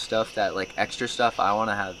 cool stuff, that, like, extra stuff, I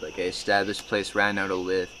want to have, like, a established place where I know to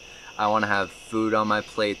live. I want to have food on my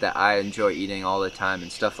plate that I enjoy eating all the time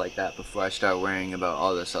and stuff like that before I start worrying about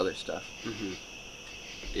all this other stuff. Mm-hmm.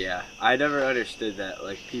 Yeah, I never understood that.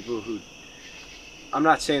 Like, people who, I'm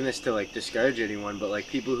not saying this to, like, discourage anyone, but, like,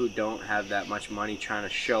 people who don't have that much money trying to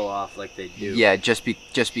show off like they do. Yeah, just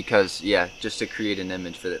because, just to create an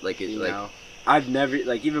image for it, like, it, You like, know, I've never,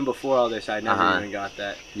 like, even before all this, I never even got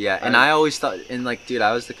that. yeah. And I always thought, and, like, dude,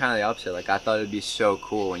 I was the kind of the opposite. Like, I thought it'd be so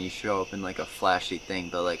cool when you show up in, like, a flashy thing,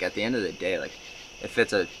 but, like, at the end of the day, like, if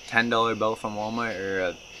it's a $10 belt from Walmart or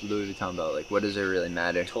a Louis Vuitton belt, like, what does it really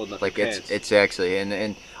matter? Holding up Like, your it's pants. it's actually,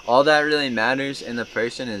 and all that really matters in the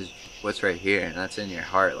person is what's right here, and that's in your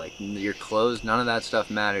heart. Like, your clothes, none of that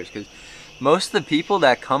stuff matters, because most of the people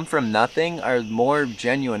that come from nothing are more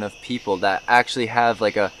genuine of people that actually have,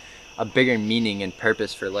 like, a bigger meaning and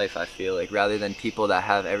purpose for life, I feel like, rather than people that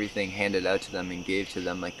have everything handed out to them and gave to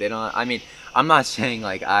them. Like, they don't, I mean, I'm not saying,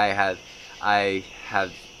 like, I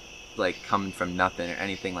have like, coming from nothing or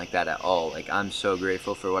anything like that at all. Like, I'm so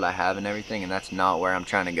grateful for what I have and everything, and that's not where I'm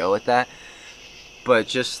trying to go with that. But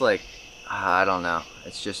just, like, I don't know,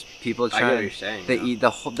 it's just people I get trying what you're saying, the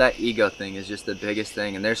whole, that ego thing is just the biggest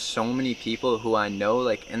thing. And there's so many people who I know,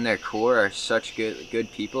 like, in their core are such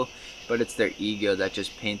good people, but it's their ego that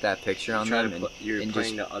just paint that picture on them, and you're and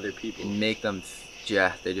playing just to other people. make them,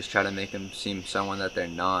 yeah, they just try to make them seem someone that they're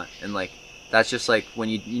not. And, like, that's just like when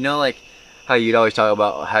you know, like, how you'd always talk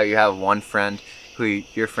about how you have one friend who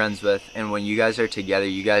you're friends with, and when you guys are together,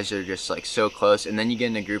 you guys are just, like, so close, and then you get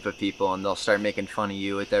in a group of people and they'll start making fun of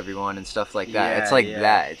you with everyone and stuff like that. Yeah, It's like yeah.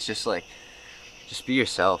 that. It's just like, just be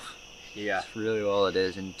yourself. Yeah. That's really all it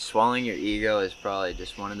is. And swallowing your ego is probably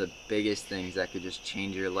just one of the biggest things that could just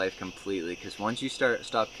change your life completely, because once you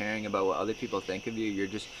stop caring about what other people think of you,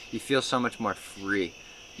 you feel so much more free.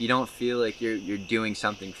 You don't feel like you're doing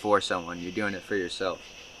something for someone, you're doing it for yourself.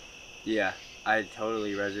 Yeah, I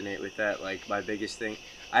totally resonate with that. Like, my biggest thing,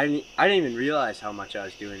 I didn't even realize how much I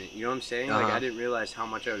was doing it. You know what I'm saying? Like, Uh-huh. I didn't realize how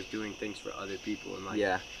much I was doing things for other people, and, like,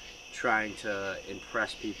 Yeah. trying to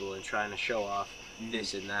impress people and trying to show off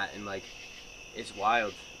this and that, and, like, it's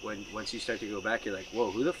wild when once you start to go back, you're like, whoa,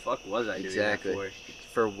 who the fuck was I doing Exactly. that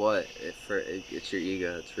For what? It's your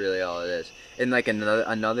ego. It's really all it is. And, like,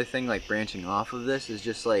 another thing, like, branching off of this is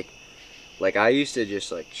just like I used to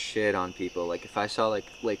just, like, shit on people. Like, if I saw like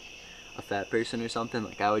a fat person or something,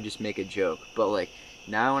 like, I would just make a joke. But, like,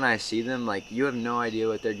 now when I see them, like, you have no idea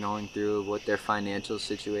what they're going through, what their financial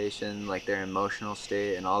situation, like, their emotional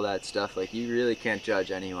state and all that stuff. Like, you really can't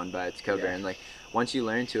judge anyone by its cover. Yeah. And, like, once you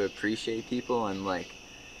learn to appreciate people and, like,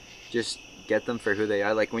 just get them for who they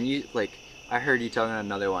are, like, when you, like, I heard you talking about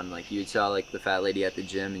another one, like, you'd saw, like, the fat lady at the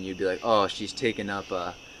gym and you'd be like, oh, she's taking up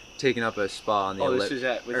a spot on the Oh, this was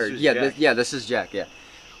yeah, Jack. this is Jack, yeah.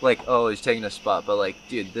 like, oh, he's taking a spot, but like,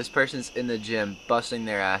 dude, this person's in the gym busting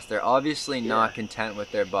their ass. They're obviously not content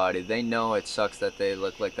with their body. They know it sucks that they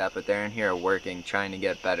look like that, but they're in here working, trying to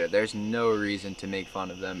get better. There's no reason to make fun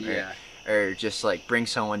of them or just like bring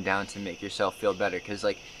someone down to make yourself feel better. Because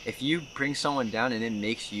like, if you bring someone down and it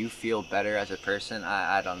makes you feel better as a person,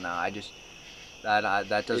 I don't know. I just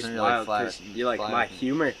that doesn't really fly. You like my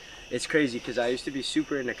humor. It's crazy because I used to be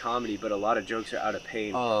super into comedy, but a lot of jokes are out of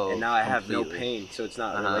pain. Oh, and now I have no pain, so it's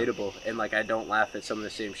not relatable. And like I don't laugh at some of the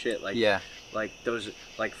same shit. Like like those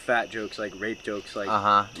like fat jokes, like rape jokes, like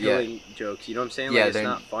killing jokes. You know what I'm saying? Like it's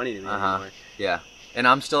not funny to me anymore. Yeah. And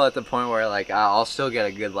I'm still at the point where like I'll still get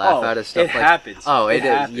a good laugh out of stuff. It happens. Oh, it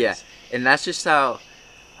happens. is. Yeah. And that's just how.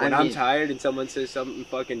 When I'm tired and someone says something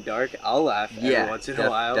fucking dark, I'll laugh every once in a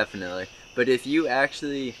while. Definitely. But if you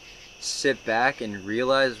actually sit back and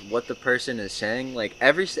realize what the person is saying, like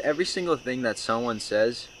every single thing that someone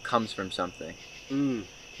says comes from something.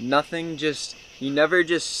 Nothing just, you never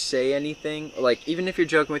just say anything, like even if you're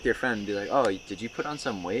joking with your friend, be like, oh, did you put on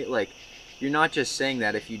some weight? Like you're not just saying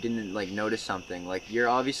that if you didn't like notice something. Like you're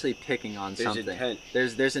obviously picking on something. Intent.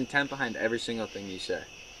 There's intent behind every single thing you say.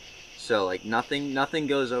 So like nothing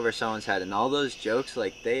goes over someone's head, and all those jokes,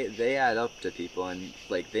 like they add up to people, and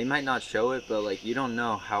like they might not show it, but like you don't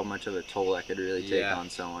know how much of a toll that could really take on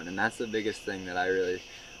someone. And that's the biggest thing that I really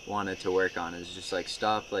wanted to work on, is just like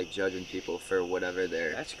stop like judging people for whatever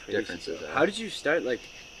their differences are. How did you start like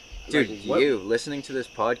dude, you listening to this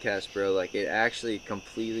podcast, bro, like it actually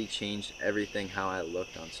completely changed everything how I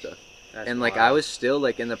looked on stuff. And like I was still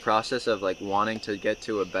like in the process of like wanting to get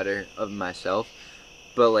to a better of myself.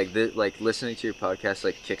 But like listening to your podcast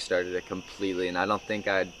like kickstarted it completely, and I don't think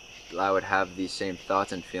I would have these same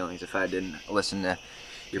thoughts and feelings if I didn't listen to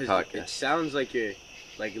your podcast. It sounds like you're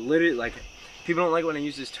like literally like, people don't like when I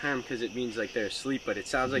use this term because it means like they're asleep, but it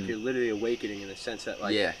sounds like you're literally awakening in the sense that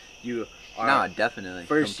like you are. No, definitely.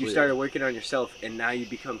 First you started working on yourself, and now you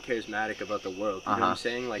become charismatic about the world. You know what I'm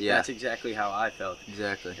saying? Like that's exactly how I felt.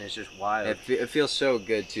 Exactly. And it's just wild. It feels so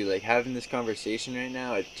good too. Like having this conversation right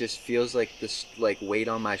now, it just feels like this like weight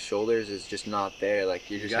on my shoulders is just not there. Like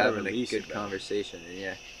you're just having a good conversation.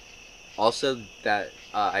 And also that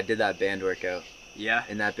I did that band workout. Yeah.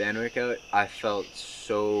 In that band workout, I felt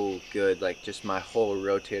so good. Like just my whole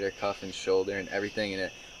rotator cuff and shoulder and everything,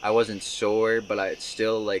 and I wasn't sore, but I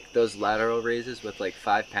still like those lateral raises with like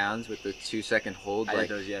 5 pounds with the 2-second hold. I like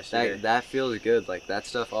did those yesterday. That feels good. Like that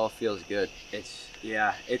stuff all feels good.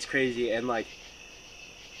 It's crazy. And like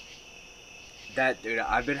that, dude,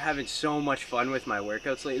 I've been having so much fun with my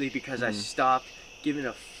workouts lately because I stopped giving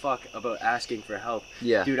a fuck about asking for help.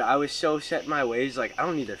 Yeah. Dude, I was so set in my ways, like I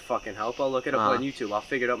don't need their fucking help. I'll look it up on YouTube. I'll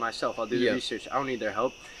figure it out myself. I'll do the research. I don't need their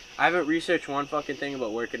help. I haven't researched one fucking thing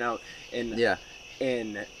about working out,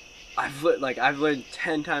 and I've learned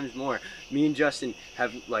 10 times more. Me and Justin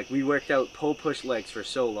have we worked out pull push legs for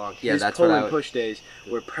so long. His pull and push days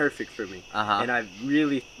were perfect for me. And I've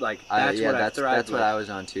really I thrived That's what I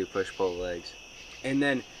was on too, push pull legs. And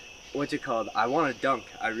then what's it called? I want to dunk.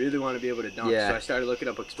 I really want to be able to dunk. So I started looking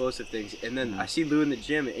up explosive things, and then I see Lou in the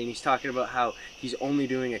gym, and he's talking about how he's only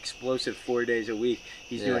doing explosive 4 days a week.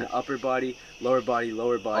 He's doing upper body, lower body,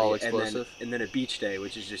 all explosive, and then a beach day,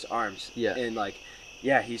 which is just arms. Yeah. And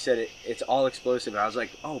he said it's all explosive. And I was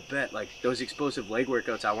like, oh, bet those explosive leg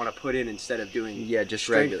workouts I want to put in instead of doing just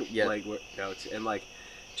regular leg workouts.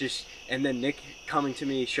 And then Nick coming to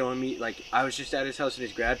me, showing me, I was just at his house in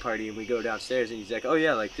his grad party, and we go downstairs, and he's like, oh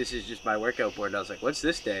yeah, this is just my workout board. And I was like, what's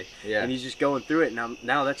this day? Yeah. And he's just going through it, and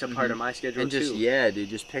now that's a part of my schedule and just, too. Yeah, dude,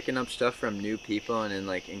 just picking up stuff from new people and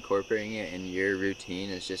then incorporating it in your routine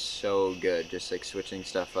is just so good. Just switching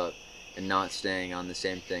stuff up and not staying on the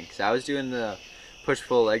same thing. Because I was doing the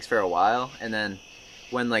push-pull legs for a while, and then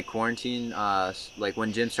when quarantine,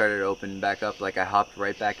 when gym started opening back up, I hopped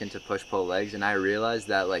right back into push-pull legs, and I realized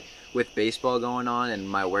that with baseball going on and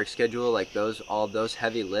my work schedule, all those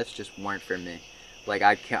heavy lifts just weren't for me.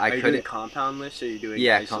 I couldn't. Are you doing compound lifts, or are you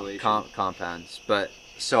doing isolation? Compounds. But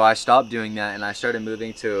so I stopped doing that, and I started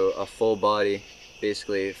moving to a full body,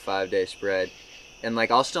 basically 5-day spread. And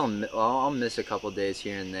I'll miss a couple days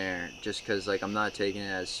here and there just because I'm not taking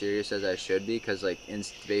it as serious as I should be, because in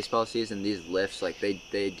baseball season these lifts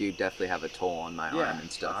they do definitely have a toll on my arm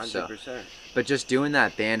and stuff. 100%. So, but just doing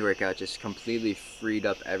that band workout just completely freed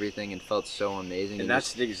up everything and felt so amazing. And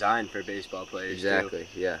that's designed for baseball players. Exactly.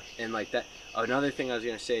 Too. Yeah. And that. Another thing I was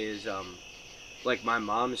gonna say is my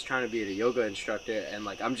mom is trying to be a yoga instructor, and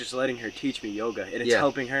I'm just letting her teach me yoga, and it's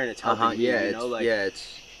helping her and it's helping me.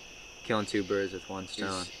 It's killing 2 birds with 1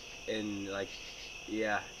 stone. And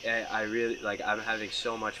I really I'm having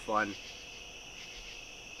so much fun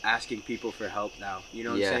asking people for help now. You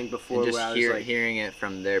know what Yeah. I'm saying? Before, And just where I was like, hearing it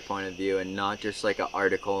from their point of view and not just like an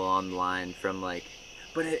article online from like.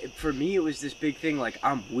 but for me, it was this big thing. Like,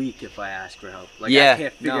 I'm weak if I ask for help. Like, Yeah, I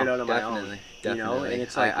can't figure it out on my own. Definitely. You know, and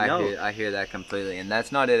it's like, I hear that completely, and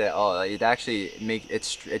that's not it at all. It actually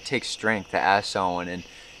it takes strength to ask someone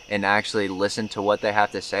and actually listen to what they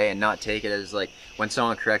have to say and not take it as like when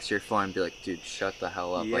someone corrects your form, be like, dude, shut the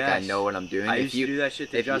hell up. Yes. Like, I know what I'm doing. I used to do that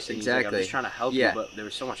shit to Justin. He's like, I'm just trying to help you, but there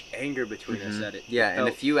was so much anger between us that it. Yeah, it and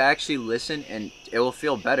if you actually listen, and it will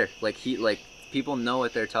feel better. Like people know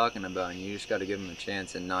what they're talking about, and you just got to give them a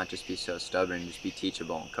chance and not just be so stubborn. Just be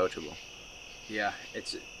teachable and coachable. Yeah,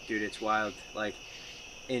 it's wild. Like,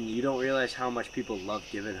 and you don't realize how much people love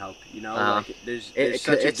giving help. You know, like there's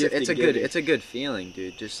such a gift in giving. It's a good feeling,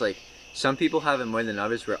 dude. Just like some people have it more than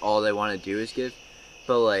others, where all they want to do is give.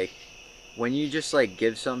 But like when you just like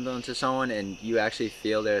give something to someone and you actually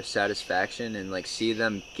feel their satisfaction and like see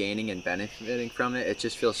them gaining and benefiting from it, it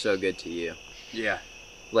just feels so good to you. Yeah.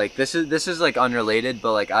 Like this is like unrelated,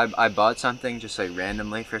 but like I bought something just like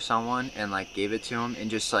randomly for someone and like gave it to them, and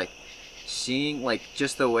just like seeing like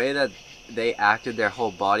just the way that they acted, their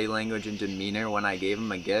whole body language and demeanor when I gave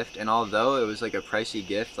them a gift. And although it was like a pricey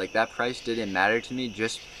gift, like that price didn't matter to me,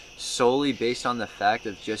 just solely based on the fact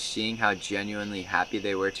of just seeing how genuinely happy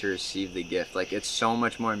they were to receive the gift. Like, it's so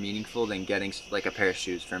much more meaningful than getting like a pair of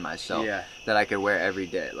shoes for myself that I could wear every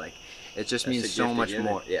day. Like, it just means so much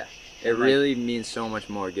more. Yeah, it really means so much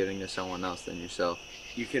more giving to someone else than yourself.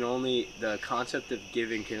 You can only, the concept of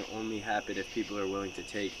giving can only happen if people are willing to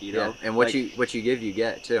take, you know? And what like, you give, you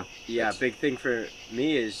get too. Yeah, big thing for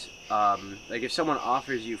me is like if someone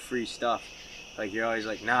offers you free stuff, like you're always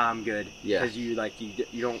like, nah, I'm good. Yeah. Because you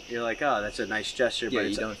don't, you're like, oh, that's a nice gesture,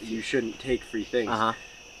 but you shouldn't take free things.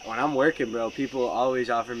 When I'm working, bro, people always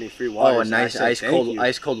offer me free water. Oh, a nice ice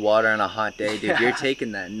cold water on a hot day, dude. You're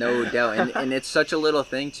taking that, no doubt. And it's such a little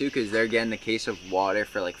thing too, because they're getting a case of water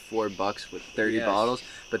for like $4 with 30 bottles,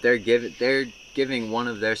 but they're giving one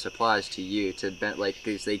of their supplies to you to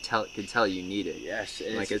because they can tell you need it. Yes,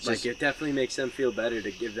 and like it definitely makes them feel better to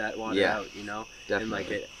give that water out, you know.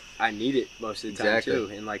 Definitely. And I need it most of the time too.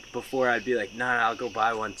 And like before, I'd be like, nah, I'll go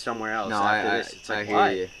buy one somewhere else. No, I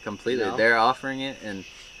hear you completely. You know? They're offering it, and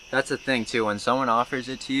that's the thing too. When someone offers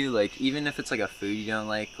it to you, like even if it's like a food you don't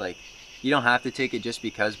like you don't have to take it just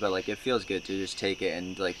because, but like it feels good to just take it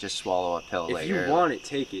and like just swallow a pill. If you want it,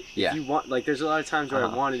 take it. Yeah. If you want, like, there's a lot of times where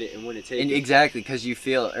I wanted it and wouldn't take it. Exactly, because you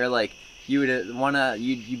feel, or like you would wanna,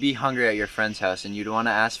 you'd be hungry at your friend's house and you'd want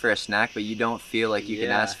to ask for a snack, but you don't feel like you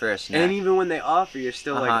can ask for a snack. And even when they offer, you're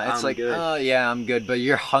still like, it's like, good. Oh yeah, I'm good, but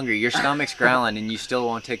you're hungry. Your stomach's growling, and you still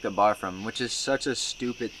won't take the bar from them, which is such a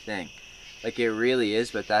stupid thing. Like, it really is,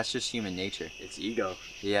 but that's just human nature. It's ego.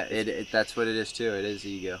 Yeah, that's what it is too. It is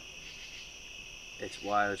ego. It's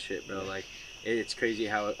wild shit, bro. Like, it's crazy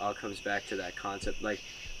how it all comes back to that concept. Like,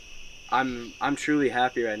 I'm truly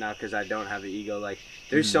happy right now because I don't have an ego. Like,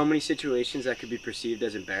 there's so many situations that could be perceived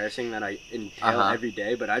as embarrassing that I entail every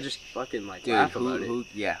day, but I just fucking laugh about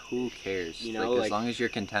it. Who cares? You know, like, as long as you're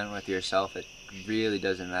content with yourself, it really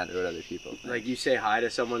doesn't matter what other people think. Like, you say hi to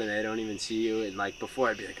someone and they don't even see you, and like before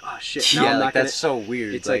I'd be like, oh shit, now I'm not that's so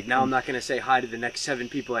weird. It's like now I'm not gonna say hi to the next 7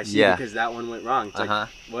 people I see because that one went wrong. It's like,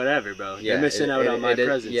 whatever, bro. You're missing out on my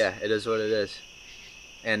presence. Yeah, it is what it is.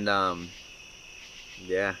 And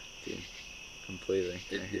yeah, dude, completely.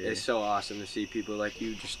 It's so awesome to see people like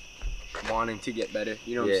you just wanting to get better.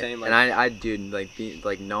 You know what I'm saying? Like, and I dude,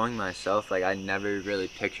 like knowing myself, like I never really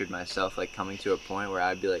pictured myself like coming to a point where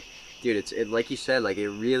I'd be like, dude, it's like you said, like it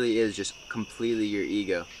really is just completely your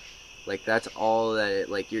ego. Like that's all that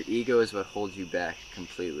like your ego is what holds you back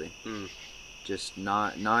completely. Just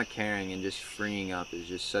not caring and just freeing up is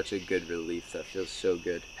just such a good relief. That feels so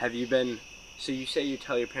good. Have you been? So you say you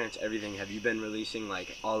tell your parents everything. Have you been releasing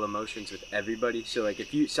like all emotions with everybody? So like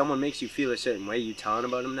if someone makes you feel a certain way, you telling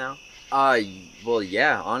about them now? Well,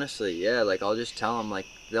 yeah, honestly, yeah. Like I'll just tell them. Like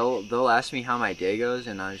they'll ask me how my day goes,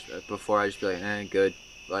 and before I just be like, good.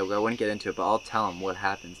 Like I wouldn't get into it, but I'll tell them what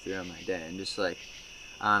happens throughout my day, and just like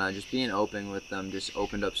I don't know, just being open with them just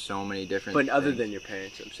opened up so many different. But things. Other than your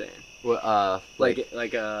parents, I'm saying. Well,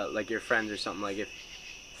 like your friends or something. Like if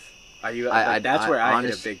are you? That's where I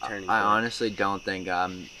hit a big turning point. I honestly don't think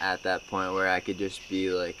I'm at that point where I could just be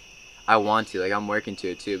like, I want to, like I'm working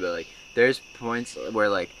to it too, but like there's points where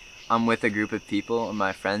like I'm with a group of people and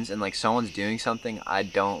my friends, and like someone's doing something I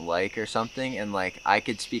don't like or something, and like I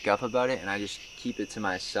could speak up about it, and I just keep it to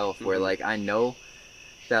myself. Where like I know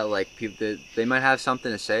that like people they might have something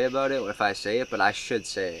to say about it if I say it, but I should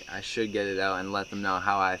say it. I should get it out and let them know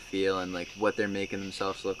how I feel and like what they're making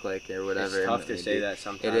themselves look like or whatever. It's tough to say that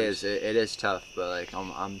sometimes. It is tough, but like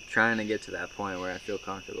I'm trying to get to that point where I feel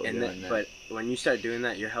comfortable doing that. But when you start doing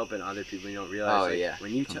that, you're helping other people. You don't realize. Oh like, yeah.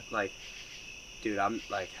 When you like, dude, I'm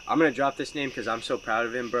gonna drop this name because I'm so proud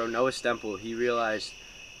of him, bro. Noah Stemple. He realized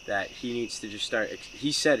that he needs to just start.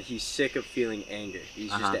 He said he's sick of feeling anger.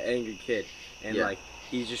 He's just an angry kid, and like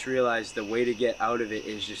he just realized the way to get out of it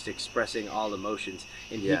is just expressing all emotions.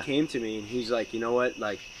 And he came to me and he's like, you know what,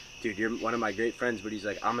 like, dude, you're one of my great friends, but he's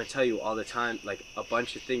like, I'm gonna tell you all the time, like, a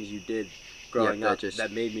bunch of things you did growing up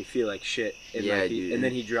that made me feel like shit. And and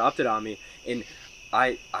then he dropped it on me, and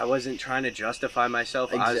I wasn't trying to justify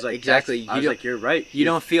myself. I was like, exactly. I was like, you're right. You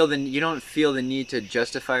don't feel the need to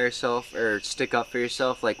justify yourself or stick up for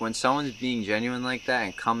yourself. Like when someone's being genuine like that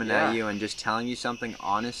and coming at you and just telling you something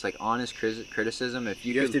honest, like honest criticism. If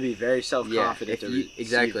you have to be very self-confident.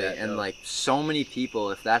 Exactly. That, and like so many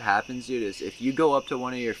people, if that happens, dude, is if you go up to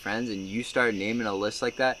one of your friends and you start naming a list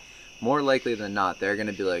like that, more likely than not, they're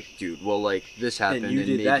gonna be like, "Dude, well, like this happened." And you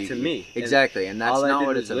did that to me. Exactly, and that's not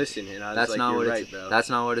what it's about. That's not what it's. That's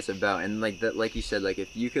not what it's about. And like that, like you said, like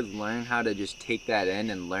if you could learn how to just take that in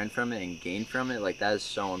and learn from it and gain from it, like that is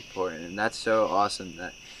so important, and that's so awesome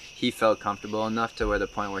that he felt comfortable enough to where the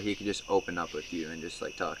point where he could just open up with you and just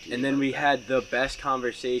like talk to you. And then we had the best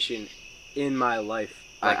conversation in my life.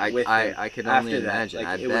 Like, I could only imagine.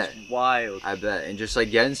 Like, it was wild. I bet, and just like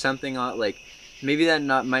getting something on like. Maybe that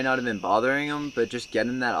might not have been bothering him, but just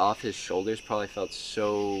getting that off his shoulders probably felt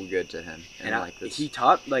so good to him. And like he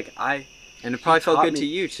taught and it probably felt good to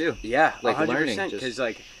you too. Yeah, like 100%, learning because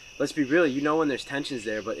like let's be real, you know when there's tensions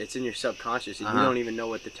there, but it's in your subconscious and you don't even know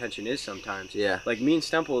what the tension is sometimes. Yeah. Like me and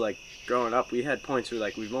Stemple, like growing up, we had points where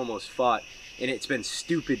like we've almost fought. And it's been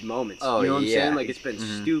stupid moments. Oh, you know what I'm saying? Like, it's been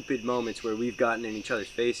stupid moments where we've gotten in each other's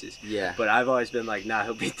faces. Yeah. But I've always been like, nah,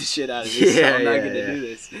 he'll beat the shit out of me, so I'm not going to do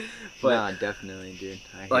this. But, nah, definitely, dude.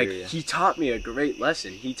 I hear ya. He taught me a great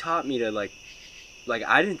lesson. He taught me to, like,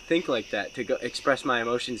 I didn't think like that, to go express my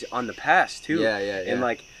emotions on the past, too. Yeah. And,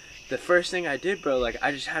 like, the first thing I did, bro, like,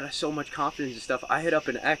 I just had so much confidence and stuff. I hit up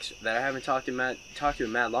an ex that I haven't talked to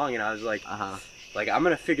in mad long, and I was like... Like, I'm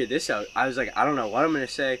going to figure this out. I was like, I don't know what I'm going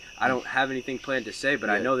to say. I don't have anything planned to say, but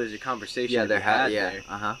I know there's a conversation there.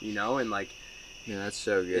 You know, and, like... Yeah, that's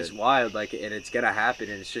so good. It's wild, like, and it's going to happen,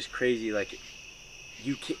 and it's just crazy. Like,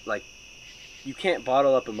 you can't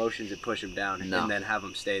bottle up emotions and push them down and then have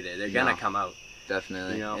them stay there. They're going to come out.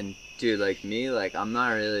 Definitely. You know? And, dude, like, me, like, I'm not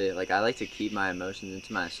really... Like, I like to keep my emotions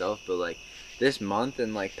into myself, but, like, this month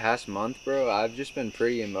and, like, past month, bro, I've just been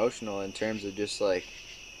pretty emotional in terms of just, like...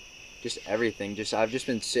 Just everything. I've just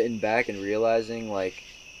been sitting back and realizing like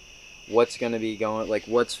what's gonna be going, like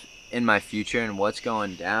what's in my future and what's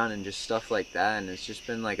going down and just stuff like that. And it's just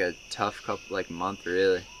been like a tough month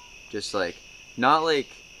really. Just like not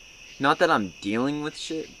that I'm dealing with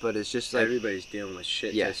shit, but it's just like everybody's dealing with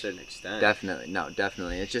shit to a certain extent.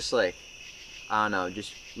 Definitely. It's just like I don't know,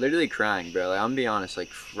 just literally crying, bro. Like I'm gonna be honest, like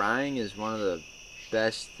crying is one of the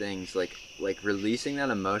best things. Like releasing that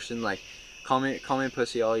emotion, like. Call me a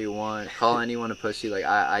pussy all you want. Call anyone a pussy. Like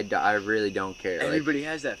I really don't care. Everybody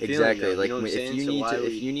has that feeling. Exactly. Though, like you know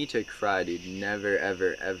if you need to cry, dude, never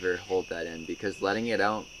ever hold that in because letting it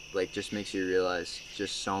out like just makes you realize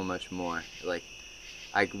just so much more. Like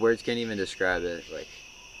words can't even describe it. Like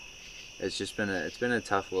it's been a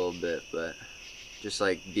tough little bit, but just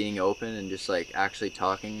like being open and just like actually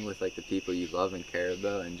talking with like the people you love and care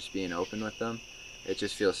about and just being open with them, it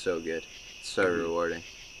just feels so good. It's so rewarding.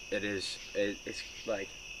 It is. It's like,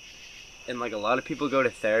 and like a lot of people go to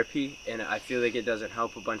therapy, and I feel like it doesn't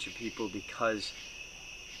help a bunch of people because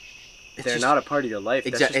they're not a part of your life.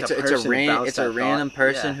 Exactly. It's a random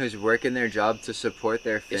person who's working their job to support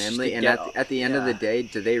their family, and at the end of the day,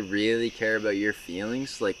 do they really care about your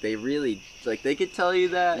feelings? Like they really, like they could tell you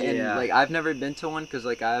that, and like I've never been to one because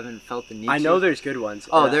like I haven't felt the need. I know there's good ones.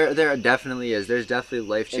 Oh, there definitely is. There's definitely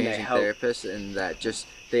life-changing therapists, and that just.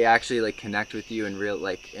 They actually like connect with you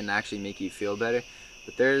and actually make you feel better.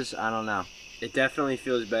 But I don't know. It definitely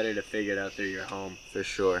feels better to figure it out through your home. For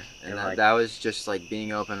sure. And that was just like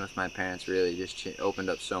being open with my parents really just opened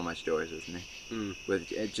up so much doors with me. With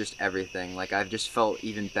just everything. Like I've just felt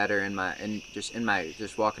even better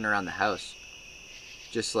just walking around the house.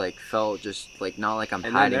 Just like felt just like not like I'm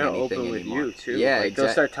hiding anything open anymore. With you too. Yeah, like, they'll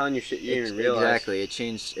start telling you shit you didn't even realize. Exactly.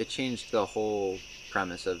 It changed the whole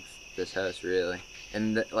premise of this house really.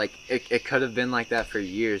 And like it could have been like that for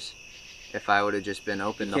years, if I would have just been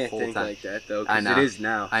open the whole time. You can't think like that though, because it is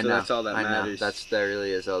now. So that's all that matters. That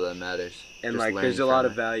really is all that matters. And Just like, learning there's a lot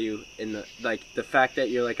from of value in the fact that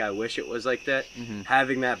you're like, I wish it was like that. Mm-hmm.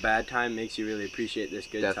 Having that bad time makes you really appreciate this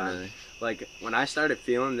good Definitely. time. Like, when I started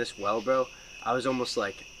feeling this well, bro, I was almost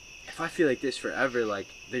like, if I feel like this forever, like,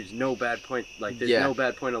 there's no bad point. Like, there's no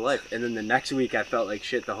bad point of life. And then the next week, I felt like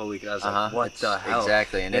shit the whole week. And I was like, what the hell?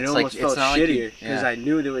 Exactly. And it it's almost like, felt it's not shittier like because I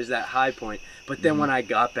knew there was that high point. But then when I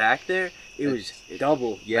got back there, it was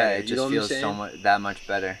double. Yeah, better. it just feels that much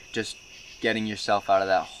better. Just getting yourself out of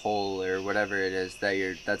that hole or whatever it is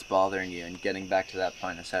that's bothering you and getting back to that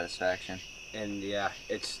point of satisfaction. And yeah,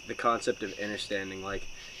 it's the concept of understanding. Like,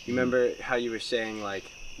 you remember how you were saying, like,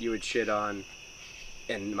 you would shit on,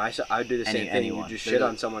 and I would do the same thing. Anyone. You just shit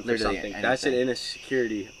on someone for something. Anything. That's an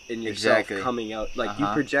insecurity in yourself coming out. Like, you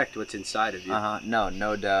project what's inside of you.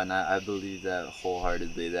 No doubt. And I believe that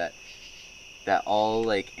wholeheartedly, that all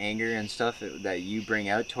like anger and stuff that you bring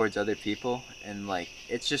out towards other people, and like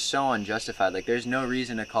it's just so unjustified. Like, there's no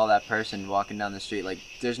reason to call that person walking down the street, like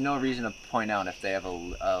there's no reason to point out if they have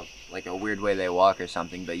a weird way they walk or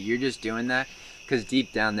something, but you're just doing that because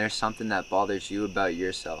deep down there's something that bothers you about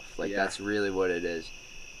yourself. Like, that's really what it is.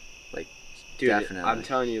 Like, dude, definitely. I'm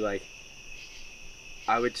telling you, like,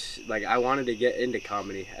 I wanted to get into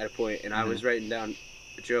comedy at a point, and I was writing down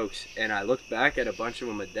jokes, and I looked back at a bunch of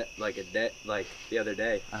them the other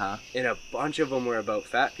day, and a bunch of them were about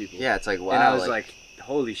fat people. Yeah, it's like, wow. And I was like,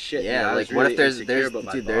 holy shit. Yeah, man, like, what really if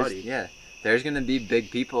there's gonna be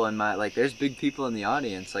big people in there's big people in the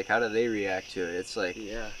audience. Like, how do they react to it? It's like,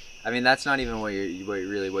 yeah. I mean, that's not even what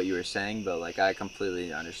you were saying, but like, I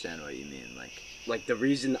completely understand what you mean. Like the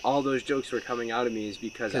reason all those jokes were coming out of me is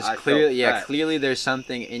because I clearly, felt fat. Clearly there's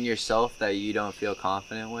something in yourself that you don't feel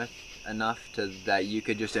confident with enough that you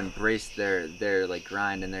could just embrace their like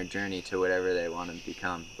grind and their journey to whatever they want to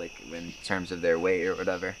become, like in terms of their weight or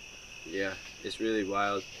whatever. Yeah, it's really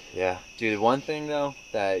wild. Yeah, dude. One thing though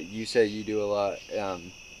that you said you do a lot,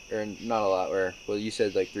 or not a lot, or well, you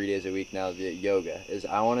said like 3 days a week now, the yoga, is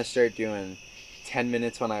I want to start doing 10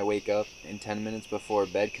 minutes when I wake up and 10 minutes before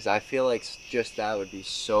bed, because I feel like just that would be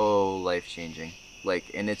so life-changing. Like,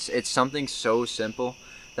 and it's something so simple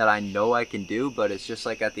that I know I can do, but it's just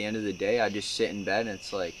like at the end of the day, I just sit in bed and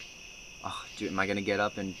it's like, oh, dude, am I going to get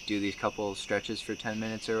up and do these couple stretches for 10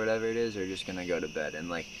 minutes or whatever it is, or just going to go to bed? And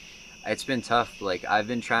like, it's been tough. Like, I've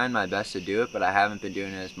been trying my best to do it, but I haven't been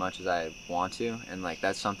doing it as much as I want to. And like,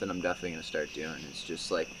 that's something I'm definitely going to start doing. It's just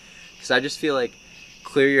like, because I just feel like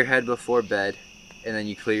clear your head before bed, and then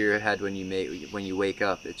you clear your head when you wake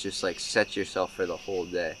up. It's just like sets yourself for the whole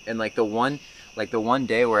day. And like the one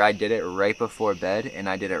day where I did it right before bed and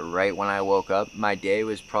I did it right when I woke up, my day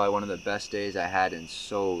was probably one of the best days I had in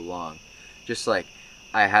so long. Just like,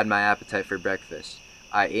 I had my appetite for breakfast.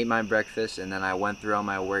 I ate my breakfast and then I went through all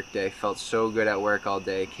my work day, felt so good at work all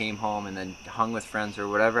day, came home and then hung with friends or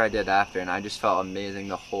whatever I did after, and I just felt amazing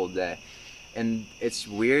the whole day. And it's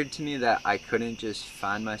weird to me that I couldn't just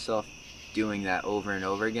find myself doing that over and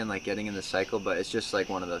over again, like getting in the cycle, but it's just like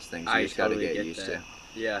one of those things you just totally gotta get used to.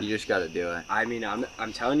 Yeah, you just gotta do it. I mean,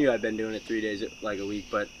 I'm telling you, I've been doing it 3 days like a week,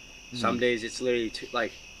 but some days it's literally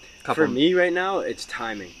for me right now, it's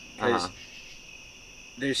timing, because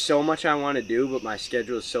there's so much I want to do, but my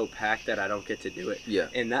schedule is so packed that I don't get to do it. Yeah,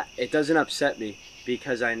 and that it doesn't upset me,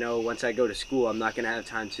 because I know once I go to school, I'm not gonna have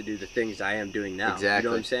time to do the things I am doing now. Exactly. You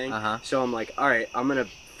know what I'm saying? So I'm like, all right, I'm gonna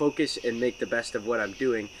focus and make the best of what I'm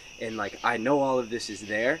doing. And like, I know all of this is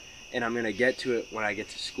there, and I'm gonna get to it when I get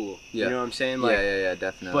to school. Yeah. You know what I'm saying? Like, yeah,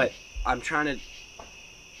 definitely. But I'm trying to,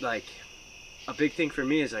 like, a big thing for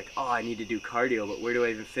me is like, oh, I need to do cardio, but where do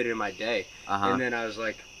I even fit it in my day? And then I was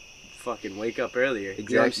like, fucking wake up earlier. Exactly.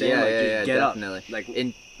 You know what I'm saying? Yeah, get definitely. Up.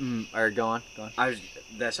 Like, go on.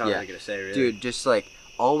 That's all I was gonna say, really. Dude, just like,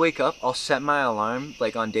 I'll wake up, I'll set my alarm,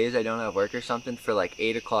 like on days I don't have work or something, for like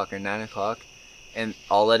 8 o'clock or 9 o'clock. And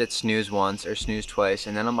I'll let it snooze once or snooze twice,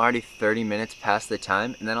 and then I'm already 30 minutes past the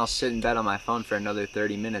time, and then I'll sit in bed on my phone for another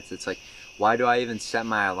 30 minutes. It's like, why do I even set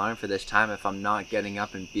my alarm for this time if I'm not getting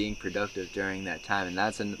up and being productive during that time? And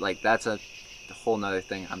that's a whole nother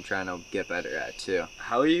thing I'm trying to get better at too.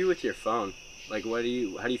 How are you with your phone? Like, how do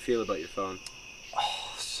you feel about your phone?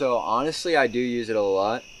 So honestly, I do use it a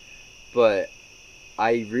lot, but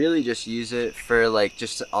I really just use it for like,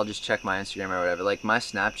 I'll just check my Instagram or whatever. Like my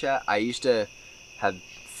Snapchat, I used to have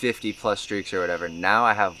 50 plus streaks or whatever. Now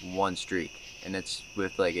I have one streak, and it's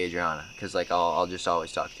with like Adriana, because like I'll just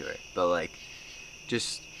always talk to her. But like,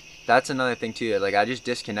 just that's another thing too. Like, I just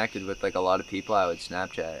disconnected with like a lot of people I would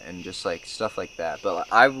Snapchat and just like stuff like that. But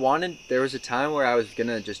like, there was a time where I was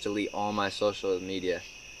gonna just delete all my social media,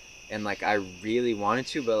 and like I really wanted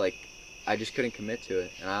to, but like I just couldn't commit to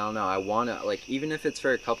it. And I don't know, I want to, like, even if it's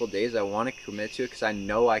for a couple days, I want to commit to it because I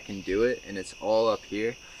know I can do it and it's all up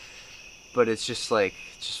here. But it's just like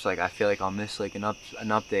I feel like I'll miss like an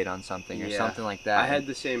update on something or something like that. I had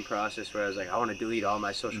the same process where I was like, I want to delete all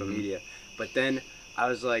my social media, but then I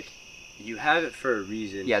was like, you have it for a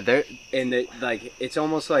reason. Yeah, like it's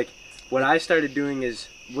almost like what I started doing is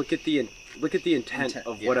look at the intent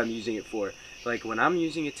of what I'm using it for. Like when I'm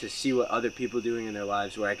using it to see what other people are doing in their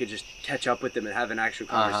lives, where I could just catch up with them and have an actual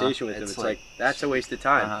conversation with them, it's like that's a waste of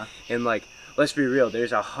time. And like, let's be real,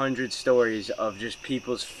 there's 100 stories of just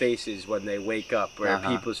people's faces when they wake up, or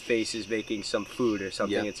people's faces making some food or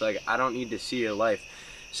something. It's like, I don't need to see your life.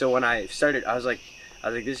 So when I started, I was like,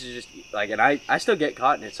 this is just like, and I still get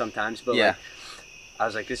caught in it sometimes, but like, I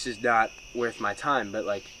was like, this is not worth my time. But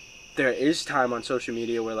like, there is time on social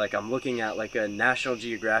media where like I'm looking at like a National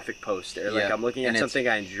Geographic post, or like I'm looking at something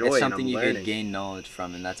I enjoy. It's something and I'm you learning. could gain knowledge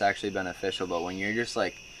from, and that's actually beneficial. But when you're just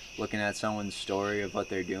like looking at someone's story of what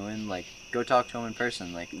they're doing, like, go talk to them in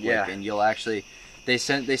person, and you'll actually, they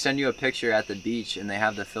send you a picture at the beach and they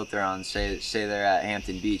have the filter on, say they're at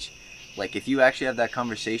Hampton Beach. Like, if you actually have that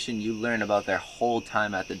conversation, you learn about their whole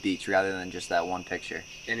time at the beach rather than just that one picture.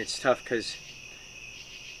 And it's tough because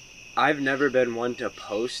I've never been one to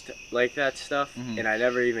post like that stuff, and I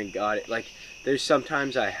never even got it. Like, there's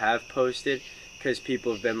sometimes I have posted because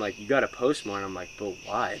people have been like, you gotta post more, and I'm like, but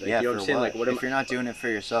why? Like, you know what I'm saying? Like, if you're not doing it for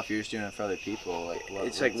yourself, you're just doing it for other people. Like,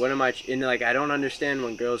 what am I? And like, I don't understand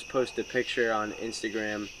when girls post a picture on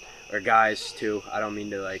Instagram, or guys too. I don't mean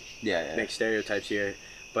to like make stereotypes here,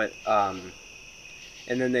 but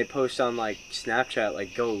and then they post on like Snapchat,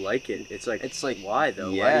 like, go like it. It's like why though?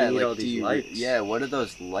 Why do you need all these likes? Yeah, what do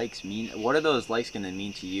those likes mean? What are those likes gonna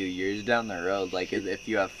mean to you years down the road? Like, if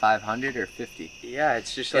you have 500 or 50? Yeah,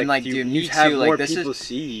 it's just like, and like, dude, me have too. More like, people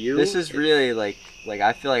see you. This is really like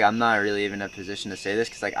I feel like I'm not really even in a position to say this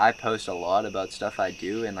because like I post a lot about stuff I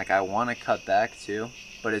do, and like I want to cut back too,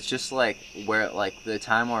 but it's just like where like the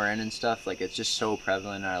time we're in and stuff, like it's just so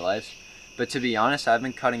prevalent in our lives. But to be honest, I've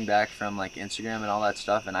been cutting back from like Instagram and all that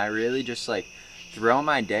stuff, and I really just like throughout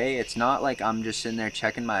my day, it's not like I'm just sitting there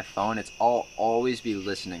checking my phone. It's always be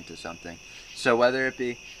listening to something. So whether it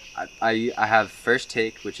be I have First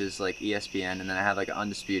Take, which is like ESPN, and then I have like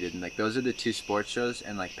Undisputed, and like those are the two sports shows,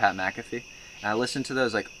 and like Pat McAfee. And I listen to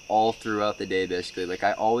those like all throughout the day basically. Like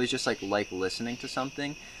I always just like listening to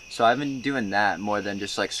something. So I've been doing that more than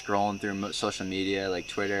just like scrolling through social media like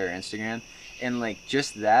Twitter or Instagram. And like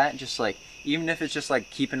just that, just like even if it's just like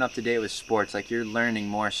keeping up to date with sports, like you're learning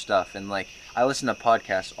more stuff. And like I listen to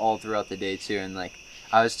podcasts all throughout the day too. And like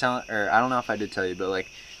I was telling, or I don't know if I did tell you, but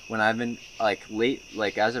like when I've been like late,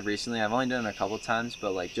 like as of recently, I've only done it a couple times,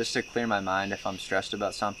 but like just to clear my mind, if I'm stressed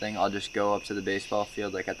about something, I'll just go up to the baseball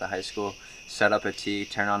field, like at the high school, set up a tee,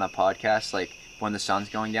 turn on a podcast, like when the sun's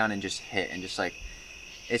going down, and just hit, and just like,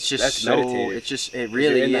 it's just that's so meditative. It's just it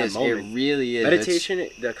really is. It really is. Meditation.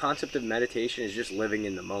 The concept of meditation is just living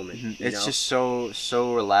in the moment. It's just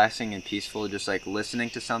so relaxing and peaceful. Just like listening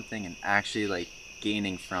to something and actually like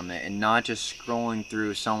gaining from it, and not just scrolling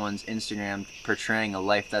through someone's Instagram portraying a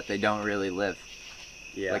life that they don't really live.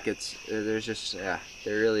 Yeah. Like there's just there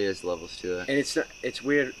really is levels to it. And it's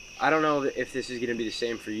weird. I don't know if this is gonna be the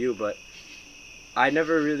same for you, but I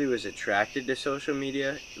never really was attracted to social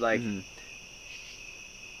media. Like.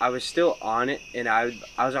 I was still on it, and I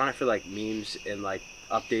was on it for like memes and like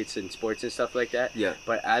updates and sports and stuff like that. Yeah.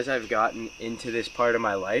 But as I've gotten into this part of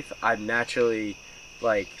my life, I've naturally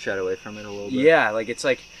like shied away from it a little bit. Yeah, like it's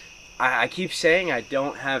like I keep saying I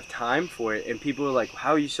don't have time for it, and people are like,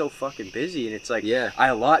 "How are you so fucking busy?" And it's like, I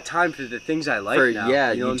allot time for the things I like now.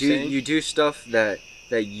 Yeah, you know what I'm saying? You do stuff that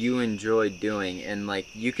you enjoy doing, and like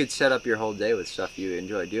you could set up your whole day with stuff you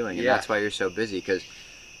enjoy doing, and that's why you're so busy, because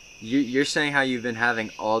you're saying how you've been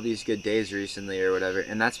having all these good days recently or whatever,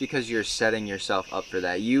 and that's because you're setting yourself up for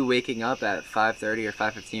that. You waking up at 5:30 or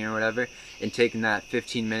 5:15 or whatever, and taking that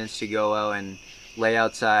 15 minutes to go out and lay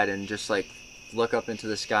outside and just like look up into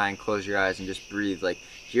the sky and close your eyes and just breathe. Like,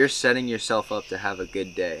 you're setting yourself up to have a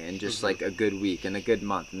good day and just like a good week and a good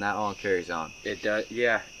month, and that all carries on. It does,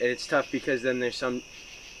 yeah. And it's tough because then there's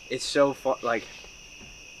it's so far, like,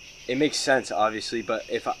 it makes sense, obviously, but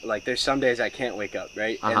if there's some days I can't wake up,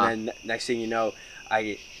 right? And then next thing you know,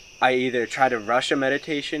 I either try to rush a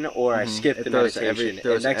meditation or I skip the meditation.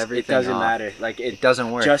 It doesn't matter. Like, it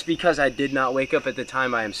doesn't work. Just because I did not wake up at the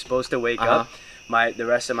time I am supposed to wake up, the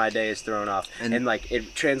rest of my day is thrown off. And like,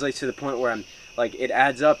 it translates to the point where I'm like it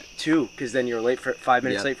adds up too, because then you're late for 5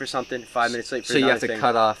 minutes late for something, 5 minutes late for so you have thing. to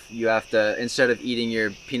cut off. You have to, instead of eating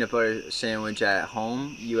your peanut butter sandwich at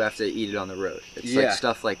home, you have to eat it on the road. It's like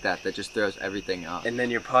stuff like that just throws everything off. And then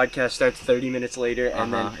your podcast starts 30 minutes later,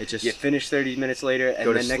 and then it just you finish 30 minutes later, and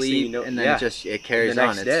go then to next sleep, thing you know, and then it carries the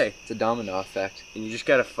next on. day. It's a domino effect. And you just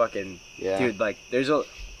gotta fucking dude. Like there's a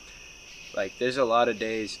lot of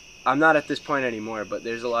days. I'm not at this point anymore, but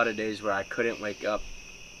there's a lot of days where I couldn't wake up,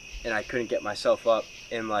 and I couldn't get myself up,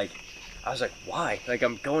 and like I was like, why? Like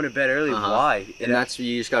I'm going to bed early. Why? And that's where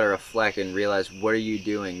you just gotta reflect and realize, what are you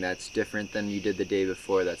doing that's different than you did the day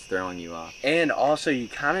before that's throwing you off. And also, you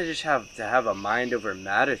kind of just have to have a mind over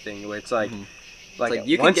matter thing where it's like. Like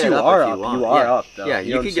you can once get you up are if you up, want. you are up. Though. Yeah,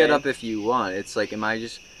 you know can get up if you want. It's like, am I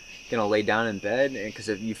just gonna lay down in bed? Because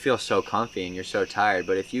if you feel so comfy and you're so tired,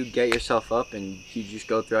 but if you get yourself up and you just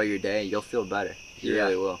go throughout your day, you'll feel better. You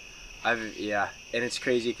really will. And it's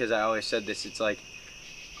crazy because I always said this. It's like,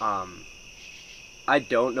 I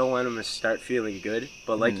don't know when I'm gonna start feeling good,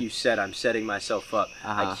 but like you said, I'm setting myself up.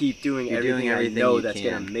 I keep doing everything I know that's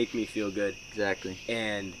gonna make me feel good. Exactly.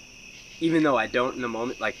 And even though I don't in the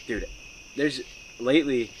moment, like, dude,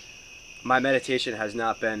 lately, my meditation has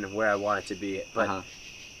not been where I want it to be, but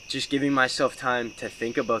just giving myself time to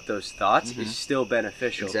think about those thoughts is still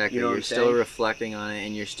beneficial. Exactly. You know you're still reflecting on it,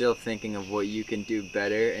 and you're still thinking of what you can do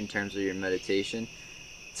better in terms of your meditation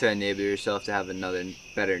to enable yourself to have another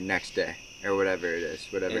better next day, or whatever it is,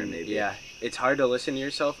 it may be. Yeah, it's hard to listen to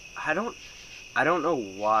yourself. I don't know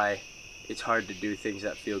why it's hard to do things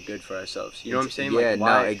that feel good for ourselves. You know what I'm saying? Yeah, like,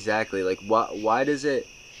 why? No, exactly. Like, why does it...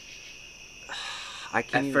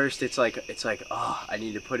 At first, it's like, oh, I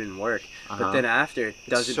need to put in work, but then after, it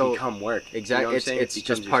doesn't become work. Exactly, you know what I'm saying? It's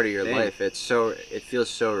just part of your life. It feels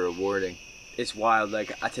so rewarding. It's wild.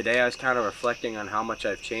 Like today, I was kind of reflecting on how much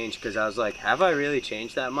I've changed, because I was like, have I really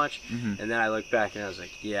changed that much? And then I looked back and I was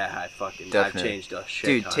like, yeah, I've changed a shit.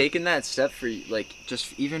 Dude, ton. taking that step for like,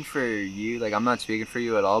 just even for you, like, I'm not speaking for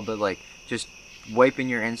you at all, but like, just wiping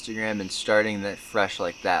your Instagram and starting that fresh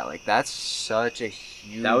like that, like, that's such a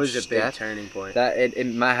huge that was a step. big turning point. That it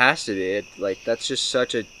has to be. That's just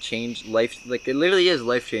such a change. Life, like, it literally is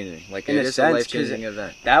life changing. Like, it is a life changing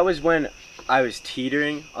event. That was when I was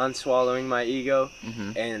teetering on swallowing my ego,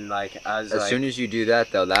 and like I was. As soon as you do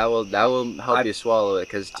that, though, that will help you swallow it,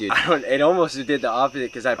 because dude, it almost did the opposite,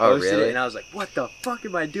 because I posted it and I was like, what the fuck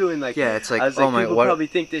am I doing? Like, yeah, it's like, I was like, people probably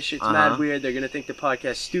think this shit's mad weird. They're gonna think the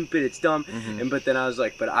podcast's stupid. It's dumb. But then I was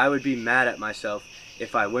like, but I would be mad at myself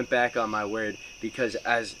if I went back on my word, because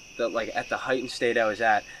at the heightened state I was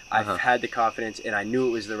at, I've had the confidence and I knew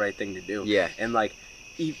it was the right thing to do. Yeah. And like,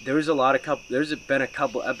 there's been a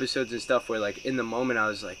couple episodes and stuff where like in the moment I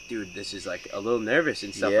was like, dude, this is like a little nervous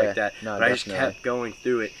and stuff like that. No, but I just kept going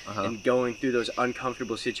through it and going through those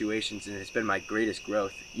uncomfortable situations, and it's been my greatest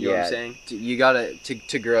growth. You know what I'm saying? You gotta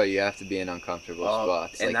to grow. You have to be in uncomfortable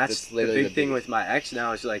spots. And like, that's the big thing with my ex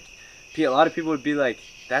now, is like, a lot of people would be like,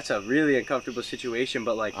 that's a really uncomfortable situation,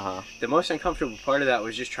 but like the most uncomfortable part of that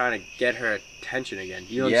was just trying to get her attention again.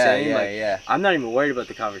 You know what I'm saying? Yeah. I'm not even worried about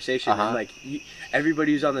the conversation. And like,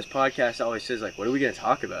 everybody who's on this podcast always says like, what are we gonna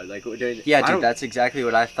talk about? Like, dude, that's exactly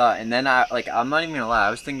what I thought. And then I'm not even gonna lie,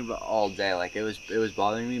 I was thinking about it all day. Like, it was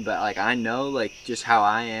bothering me, but like, I know, like, just how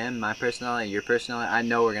I am, my personality, your personality, I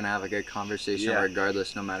know we're gonna have a good conversation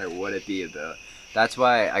regardless, no matter what it be about. That's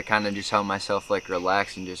why I kind of just help myself, like,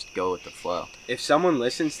 relax and just go with the flow. If someone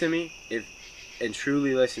listens to me, and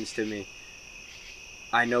truly listens to me,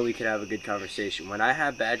 I know we could have a good conversation. When I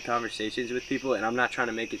have bad conversations with people, and I'm not trying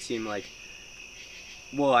to make it seem like,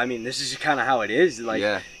 well, I mean, this is kind of how it is.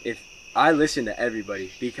 Like, if I listen to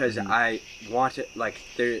everybody, because I want to, like,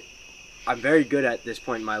 I'm very good at this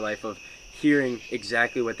point in my life of hearing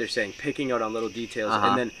exactly what they're saying, picking out on little details,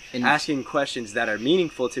 and then asking questions that are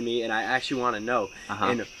meaningful to me and I actually want to know.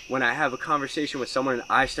 And when I have a conversation with someone and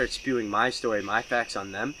I start spewing my story, my facts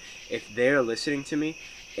on them, if they're listening to me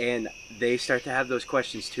and they start to have those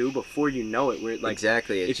questions too, before you know it, we're like,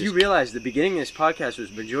 exactly. If you realize the beginning of this podcast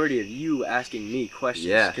was majority of you asking me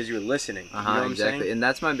questions because you were listening. You know what exactly. I'm saying? And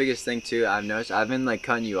that's my biggest thing too. I've noticed I've been like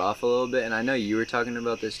cutting you off a little bit, and I know you were talking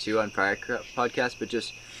about this too on prior podcasts, but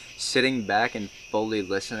just sitting back and fully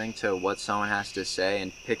listening to what someone has to say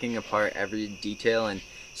and picking apart every detail and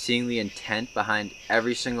seeing the intent behind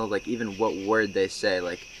every single, like, even what word they say.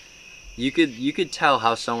 Like, you could tell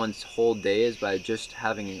how someone's whole day is by just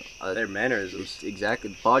having their mannerisms.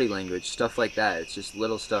 Exactly. Body language, stuff like that. It's just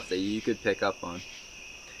little stuff that you could pick up on.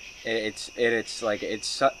 It's like,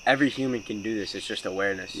 every human can do this. It's just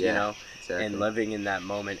awareness, you know? Exactly. And living in that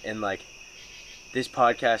moment. And like, this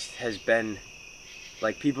podcast has been,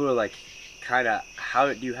 like, people are like kind of,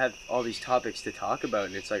 how do you have all these topics to talk about?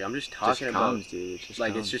 And it's like, I'm just talking about, dude. It just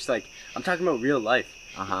like, comes. it's just like, I'm talking about real life.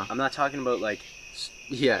 Uh-huh. I'm not talking about, like,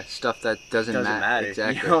 stuff that doesn't matter.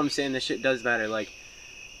 Exactly. You know what I'm saying? This shit does matter. Like,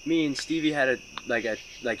 me and Stevie had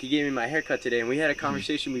he gave me my haircut today, and we had a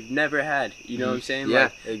conversation we've never had. You know what I'm saying? Yeah,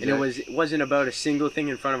 like, exactly. And it wasn't about a single thing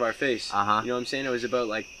in front of our face. Uh-huh. You know what I'm saying? It was about,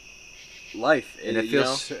 like, life. And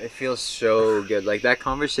it feels so good. Like, that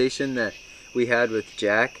conversation that we had with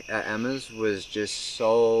Jack at Emma's was just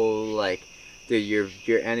so, like, dude,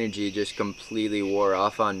 your energy just completely wore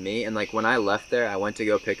off on me. And, like, when I left there, I went to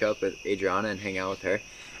go pick up with Adriana and hang out with her.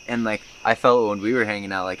 And, like, I felt when we were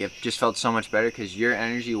hanging out, like, it just felt so much better because your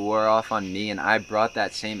energy wore off on me, and I brought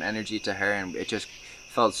that same energy to her, and it just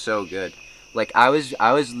felt so good. Like, I was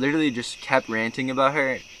literally just kept ranting about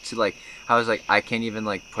her to, like, I was like, I can't even,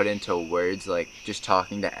 like, put into words, like, just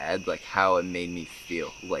talking to Ed, like, how it made me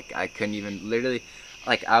feel. Like, I couldn't even, literally,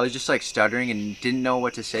 like, I was just, like, stuttering and didn't know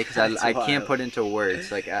what to say because I can't put into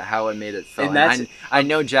words, like, how it made it feel. And I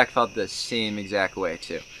know Jack felt the same exact way,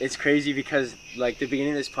 too. It's crazy because, like, the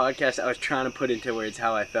beginning of this podcast, I was trying to put into words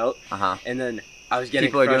how I felt. Uh-huh. And then I was getting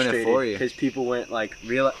people frustrated are doing it for you because people weren't, like,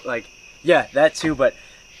 yeah, that too, but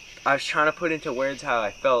I was trying to put into words how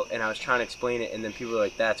I felt, and I was trying to explain it, and then people were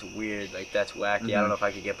like, that's weird, like, that's wacky, I don't know if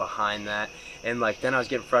I could get behind that. And, like, then I was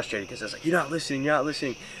getting frustrated because I was like, you're not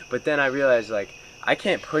listening. But then I realized, like, I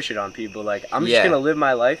can't push it on people. Like, I'm just going to live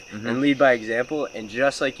my life and lead by example, and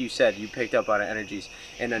just like you said, you picked up on energies.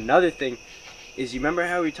 And another thing is, you remember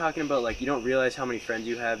how we were talking about, like, you don't realize how many friends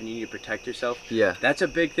you have and you need to protect yourself? Yeah. That's a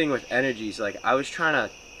big thing with energies. Like, I was trying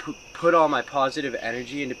to put all my positive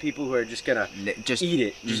energy into people who are just gonna just eat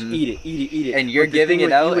it, eat it, and you're giving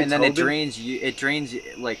it out, and then Tobin, it drains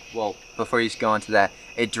like, well, before you go into that,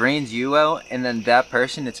 it drains you out, and then that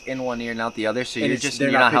person, it's in one ear and out the other, so you're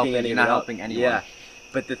not helping anyone. Yeah,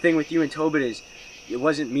 but the thing with you and Tobin is, it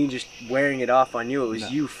wasn't me just wearing it off on you. It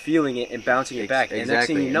was you feeling it and bouncing it back. And next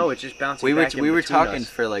thing you know, it's just bouncing back. We were talking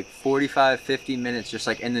for like 45, 50 minutes, just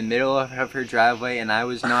like in the middle of her driveway, and I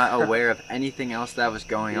was not aware of anything else that was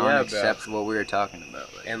going on except what we were talking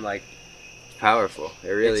about. Like, and like, it's powerful.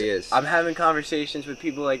 It really is. I'm having conversations with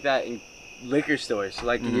people like that in liquor stores,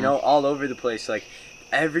 like you know, all over the place. Like,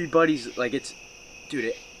 everybody's like,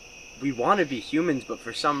 we want to be humans, but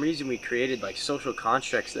for some reason we created like social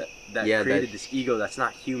constructs that created this ego that's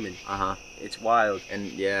not human. It's wild. And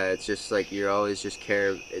yeah, it's just like you're always just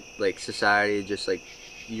like society, just like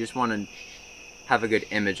you just want to have a good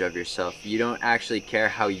image of yourself. You don't actually care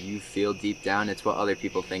how you feel deep down. It's what other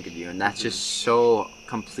people think of you, and that's just so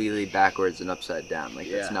completely backwards and upside down. Like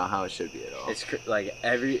that's not how it should be at all. It's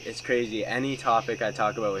it's crazy. Any topic I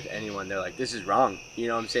talk about with anyone, they're like, "This is wrong." You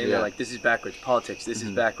know what I'm saying? They're like, "This is backwards. Politics. This is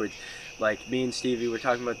backwards." Like me and Stevie were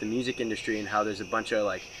talking about the music industry and how there's a bunch of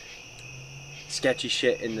like sketchy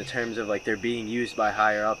shit in the terms of like they're being used by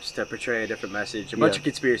higher ups to portray a different message, a bunch of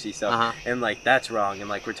conspiracy stuff, and like that's wrong. And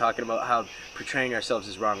like we're talking about how portraying ourselves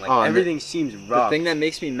is wrong. Like everything seems wrong. The thing that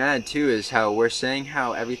makes me mad too is how we're saying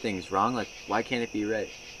how everything's wrong. Like, why can't it be right?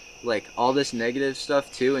 Like all this negative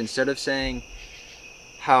stuff too. Instead of saying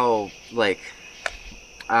how like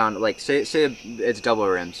I don't know, like say it's double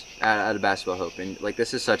rims at a basketball hoop, and like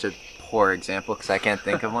this is such a poor example because I can't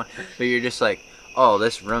think of one. But you're just like, oh,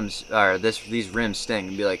 these rims sting,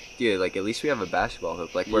 and be like, dude, like at least we have a basketball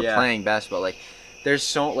hoop. Like we're playing basketball. Like there's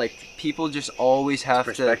so like people just always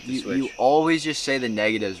have to. You always just say the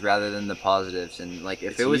negatives rather than the positives, and like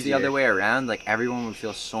if it was the other way around, like everyone would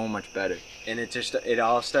feel so much better. And it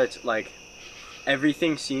all starts like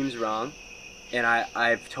everything seems wrong, and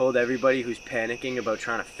I've told everybody who's panicking about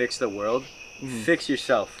trying to fix the world, fix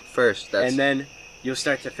yourself first. And then you'll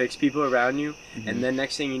start to fix people around you, and then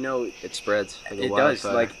next thing you know, it spreads. It does.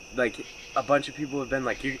 Like a bunch of people have been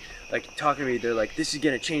like, you like talking to me. They're like, "This is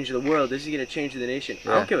gonna change the world. This is gonna change the nation." I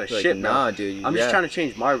don't give a shit, bro. Nah, dude. I'm just trying to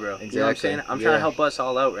change Marlboro. Exactly. You know what I'm saying? I'm trying to help us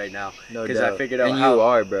all out right now. No doubt. Because I figured out and how. You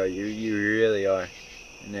are, bro. You really are.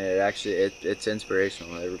 And it actually it's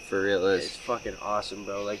inspirational. It for real is. It's fucking awesome,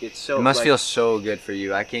 bro. Like it's so. It must feel so good for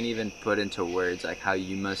you. I can't even put into words like how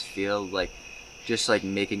you must feel like. Just like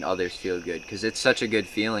making others feel good, because it's such a good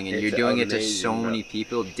feeling, and you're doing it to so many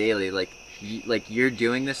people daily. Like you're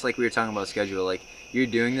doing this, like we were talking about schedule. Like you're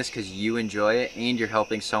doing this because you enjoy it, and you're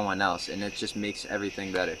helping someone else, and it just makes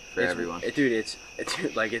everything better for everyone. Dude, it's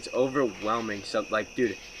like it's overwhelming. So like,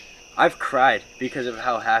 dude, I've cried because of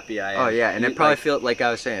how happy I am. Oh yeah, and it probably felt like I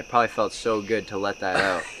was saying, it probably felt so good to let that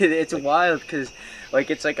out. It's like, wild because like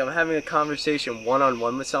it's like I'm having a conversation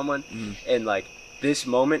one-on-one with someone, and like. This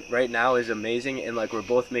moment right now is amazing, and like we're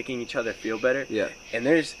both making each other feel better. Yeah. And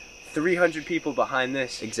there's 300 people behind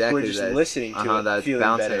this exactly who are just that, listening to it, that's feeling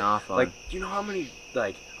bouncing better. off on. Like, you know how many,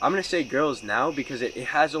 like, I'm going to say girls now because it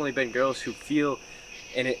has only been girls who feel,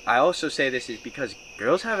 and I also say this is because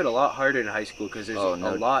girls have it a lot harder in high school because there's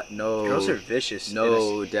girls are vicious.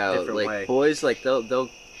 No doubt. Like, way. boys, like, they'll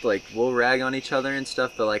like, we'll rag on each other and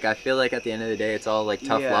stuff, but, like, I feel like at the end of the day, it's all, like,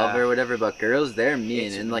 tough love or whatever, but girls, they're mean,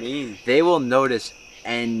 It's and, like, mean. they will notice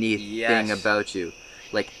anything about you.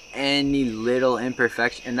 Like, any little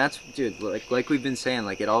imperfection, and that's, dude, like we've been saying,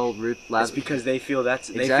 like, it all It's because they feel they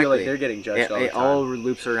feel like they're getting judged all the time. It all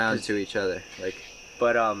loops around to each other, like.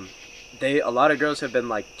 But, a lot of girls have been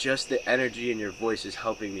like, just the energy in your voice is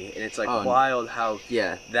helping me, and it's like wild how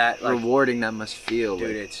that, like, rewarding that must feel,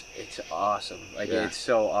 dude. Like, it's awesome. Like, it's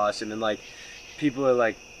so awesome, and like, people are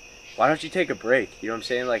like, why don't you take a break? You know what I'm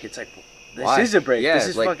saying? Like, it's like, this is a break. This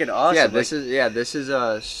is like, fucking awesome. Yeah, like, this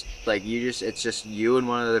is like, it's just you and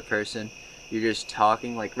one other person. You're just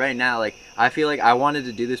talking. Like, right now, like, I feel like I wanted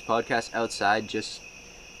to do this podcast outside just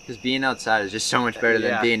because being outside is just so much better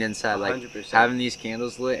than being inside. 100%. Like, having these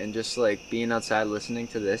candles lit and just, like, being outside listening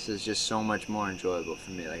to this is just so much more enjoyable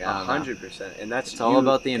for me. Like, I don't know. 100%. And that's, it's all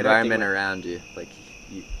about the environment around you. Like,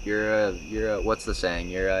 you're a what's the saying?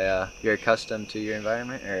 You're accustomed to your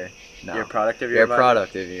environment, or no? You're a product of your environment. You're a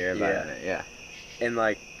product of your environment. Yeah. And,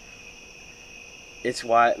 like, it's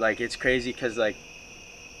why, like, it's crazy because, like,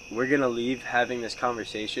 we're gonna leave having this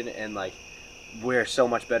conversation, and, like, we're so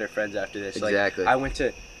much better friends after this. Exactly. Like, I went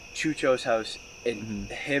to Chucho's house, and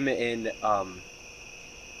him and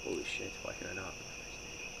holy shit, why can I not remember his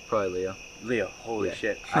name? Probably Leo. Holy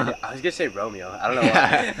shit. I was gonna say Romeo. I don't know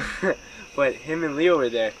why. But him and Leo were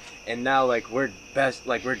there, and now, like, we're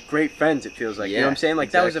great friends, it feels like. You know what I'm saying?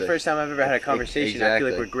 Like, that was the first time I've ever had a conversation. I feel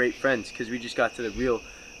like we're great friends because we just got to the real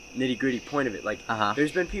nitty-gritty point of it. Like,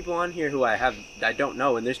 there's been people on here who I don't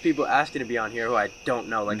know, and there's people asking to be on here who I don't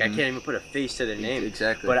know. Like, I can't even put a face to their name.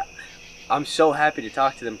 Exactly. But I'm so happy to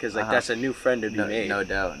talk to them because, like, that's a new friend to be made. No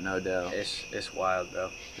doubt. It's wild,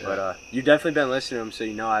 bro. Yeah. But you've definitely been listening to them, so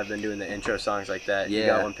you know I've been doing the intro songs like that. Yeah. You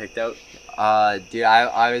got one picked out? Dude,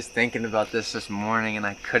 I was thinking about this morning, and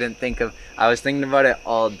I was thinking about it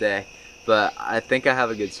all day, but I think I have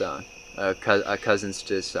a good song, a Cousin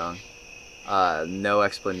Stiz song, No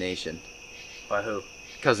Explanation. By who?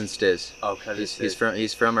 Cousin Stiz. Oh, Cousin Stiz.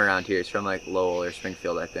 He's from around here. He's from, like, Lowell or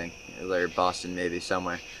Springfield, I think, or Boston maybe,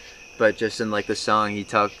 somewhere. But just in, like, the song,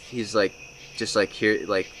 he's like, just, like, here,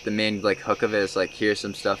 like, the main, like, hook of it is, like, here's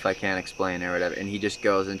some stuff I can't explain or whatever, and he just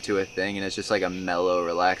goes into a thing, and it's just, like, a mellow,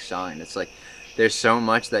 relaxed song, and it's, like, there's so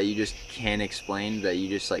much that you just can't explain, that you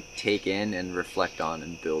just, like, take in and reflect on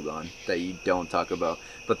and build on, that you don't talk about,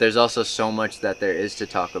 but there's also so much that there is to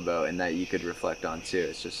talk about and that you could reflect on, too.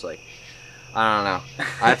 It's just, like, I don't know.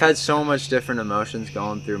 I've had so much different emotions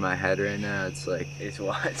going through my head right now. It's, like, it's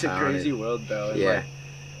a crazy world, bro. Yeah. Like,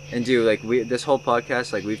 and dude, like, this whole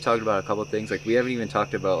podcast, like, we've talked about a couple things. Like, we haven't even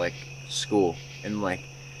talked about, like, school and, like,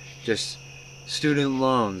 just student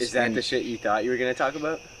loans. Is that the shit you thought you were gonna talk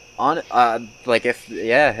about? Like, if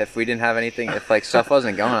we didn't have anything, if, like, stuff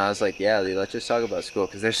wasn't going, I was like, yeah, dude, let's just talk about school,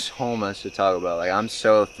 because there's so much to talk about. Like, I'm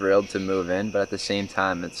so thrilled to move in, but at the same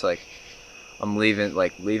time, it's like, I'm leaving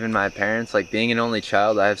my parents. Like, being an only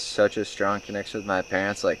child, I have such a strong connection with my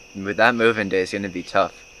parents. Like, that moving day is gonna be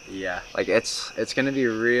tough. Yeah. Like, it's gonna be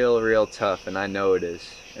real tough, and I know it is.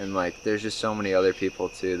 And, like, there's just so many other people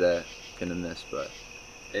too that I'm gonna miss, but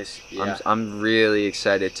I'm really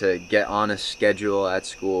excited to get on a schedule at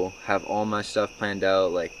school, have all my stuff planned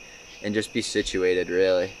out, like, and just be situated,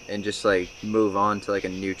 really, and just, like, move on to, like, a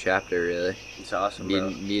new chapter, really. It's awesome, bro.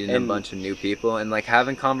 Meeting a bunch of new people, and, like,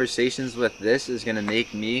 having conversations with this is gonna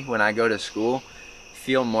make me, when I go to school,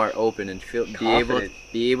 feel more open and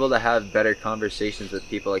be able to have better conversations with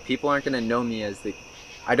people. Like, people aren't gonna know me as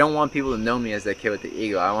I don't want people to know me as the kid with the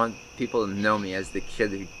ego. I want people to know me as the kid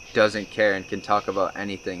who doesn't care and can talk about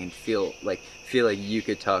anything and feel like you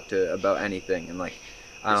could talk about anything. And, like,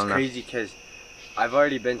 I don't know. It's crazy because I've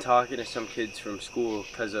already been talking to some kids from school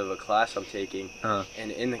because of a class I'm taking,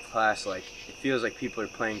 and in the class, like, it feels like people are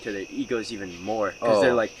playing to their egos even more because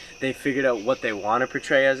they're like, they figured out what they want to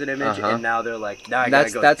portray as an image, and now they're like, nah, I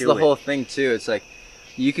gotta go that's do the it. whole thing too. It's like,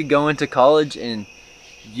 you could go into college and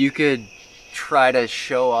you could try to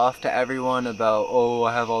show off to everyone about, oh,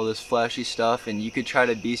 I have all this flashy stuff, and you could try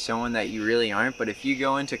to be someone that you really aren't. But if you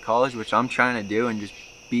go into college, which I'm trying to do, and just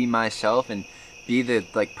be myself and be the,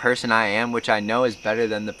 like, person I am, which I know is better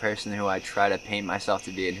than the person who I try to paint myself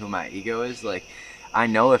to be and who my ego is, like, I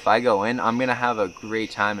know if I go in, I'm gonna have a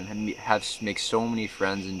great time and make so many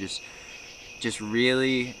friends and just just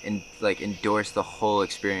really endorse the whole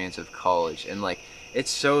experience of college. And like it's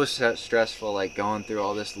so stressful, like going through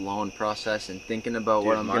all this loan process and thinking about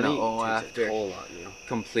what I'm gonna owe after. A toll on you.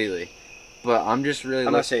 Completely. But I'm just really.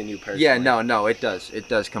 I'm not saying you personally. Yeah, no, it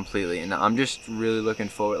does completely, and I'm just really looking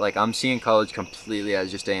forward. Like I'm seeing college completely as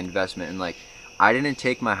just an investment, and like I didn't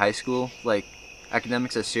take my high school like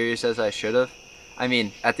academics as serious as I should have. I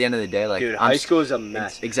mean, at the end of the day, like dude, high school is a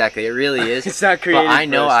mess. Exactly, it really is. It's not creative. But I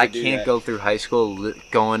know I can't that. go through high school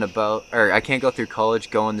I can't go through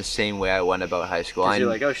college going the same way I went about high school. You're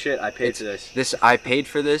like, oh shit, I paid for this. I paid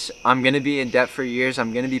for this. I'm gonna be in debt for years.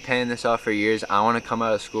 I'm gonna be paying this off for years. I want to come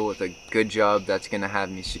out of school with a good job that's gonna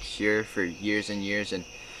have me secure for years and years. And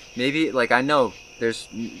maybe like I know there's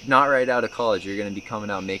not right out of college you're gonna be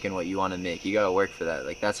coming out making what you want to make. You gotta work for that.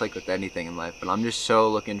 Like that's like with anything in life. But I'm just so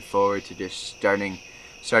looking forward to just starting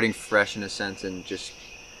fresh in a sense, and just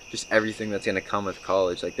everything that's gonna come with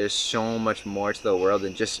college. Like there's so much more to the world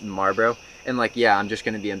than just Marlboro. And like yeah, I'm just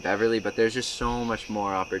gonna be in Beverly, but there's just so much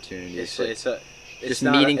more opportunities. It's just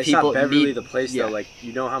not, meeting it's people. Not Beverly, the place though. Like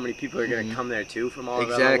you know how many people are gonna come there too from all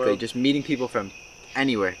around the world. Just meeting people from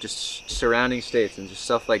anywhere, just surrounding states and just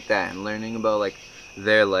stuff like that, and learning about like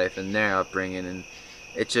their life and their upbringing, and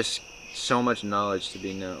it's just so much knowledge to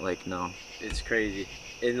be known. It's crazy.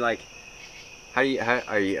 And like, are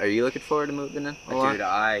you looking forward to moving in? Dude,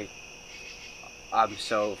 I'm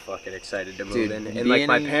so fucking excited to move in. And like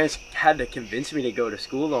my parents had to convince me to go to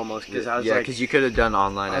school almost because I was like, because you could have done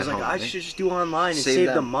online. I was at like, home, I should just do online and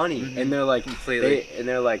save the money. Mm-hmm. And they're like, completely.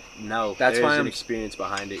 They're like, no, that's there's why an experience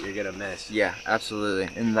behind it you're gonna miss. Yeah, absolutely.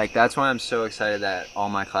 And like that's why I'm so excited that all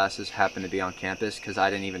my classes happen to be on campus, because I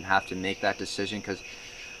didn't even have to make that decision. Because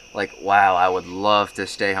like wow, I would love to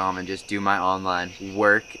stay home and just do my online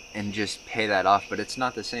work and just pay that off, but it's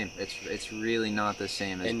not the same. It's really not the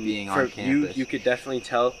same as being on campus. You could definitely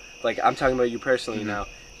tell, like I'm talking about you personally now,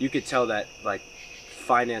 you could tell that like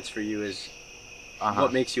finance for you is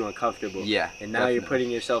what makes you uncomfortable. Yeah. And now you're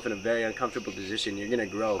putting yourself in a very uncomfortable position. You're gonna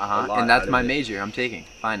grow a lot. And that's my major. I'm taking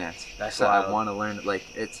finance. That's so I want to learn. Like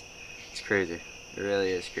it's crazy. It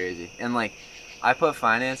really is crazy. And like I put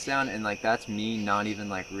finance down, and like that's me not even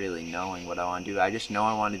like really knowing what I want to do. I just know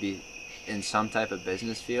I want to be in some type of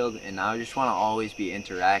business field, and I just want to always be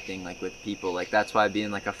interacting like with people. Like that's why being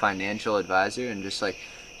like a financial advisor and just like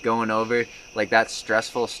going over like that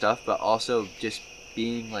stressful stuff, but also just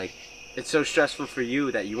being like it's so stressful for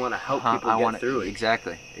you that you want to help people get through it.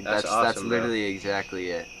 Exactly. That's awesome, that's literally exactly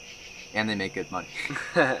it. And they make good money,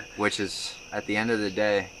 which is at the end of the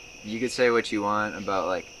day. You could say what you want about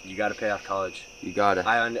like you got to pay off college. You gotta.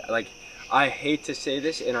 I hate to say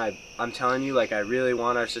this, and I'm telling you, like I really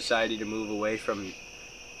want our society to move away from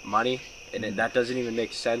money, and that doesn't even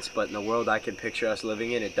make sense. But in the world I can picture us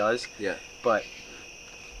living in, it does. Yeah. But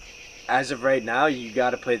as of right now, you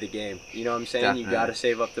got to play the game. You know what I'm saying? Definitely. You got to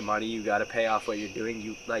save up the money. You got to pay off what you're doing.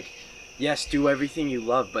 You yes, do everything you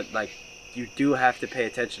love, but like. You do have to pay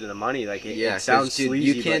attention to the money. Like it sounds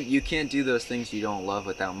sleazy. You can't do those things you don't love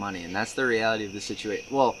without money, and that's the reality of the situation.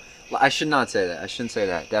 Well, I should not say that. I shouldn't say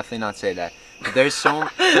that. Definitely not say that. But there's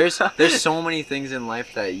so many things in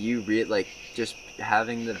life that you like just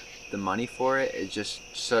having the money for it is just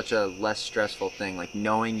such a less stressful thing. Like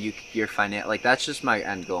knowing you're like that's just my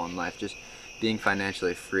end goal in life. Just being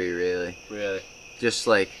financially free, really. Really. Just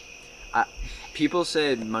like. People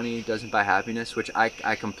say money doesn't buy happiness, which I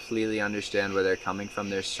completely understand where they're coming from.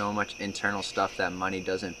 There's so much internal stuff that money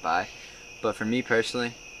doesn't buy. But for me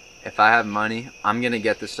personally, if I have money, I'm going to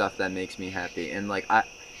get the stuff that makes me happy. And like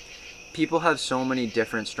people have so many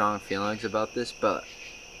different strong feelings about this, but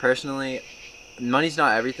personally, money's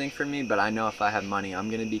not everything for me, but I know if I have money, I'm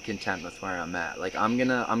going to be content with where I'm at. Like I'm going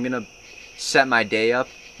to set my day up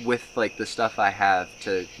with like the stuff I have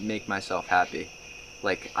to make myself happy.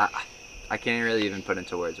 Like I can't really even put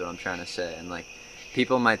into words what I'm trying to say, and like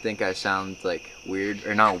people might think I sound like weird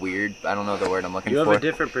or not weird. I don't know the word I'm looking for. You have a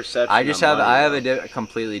different perception. I have a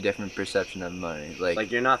completely different perception of money.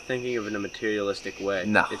 Like you're not thinking of it in a materialistic way.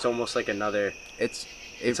 No, it's almost like another. It's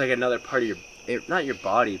like another part of your. Not your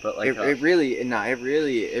body, but like it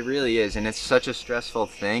really is, and it's such a stressful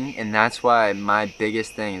thing, and that's why my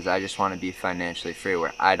biggest thing is I just want to be financially free,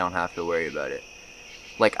 where I don't have to worry about it.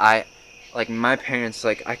 Like my parents,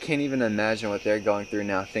 like I can't even imagine what they're going through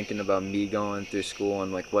now, thinking about me going through school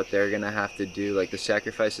and like what they're gonna have to do, like the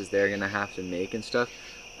sacrifices they're gonna have to make and stuff.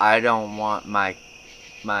 I don't want my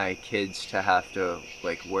kids to have to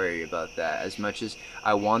like worry about that as much as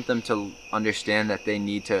I want them to understand that they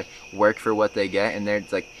need to work for what they get, and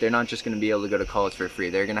they're not just gonna be able to go to college for free.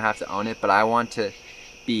 They're gonna have to own it, but I want to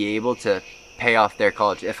be able to pay off their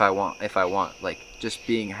college if I want. Like, just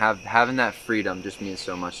having that freedom just means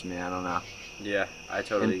so much to me. I don't know. Yeah, I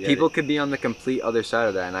totally and get people it. could be on the complete other side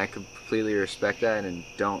of that, and I completely respect that, and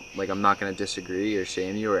I'm not gonna disagree or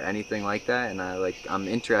shame you or anything like that, and I'm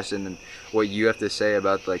interested in what you have to say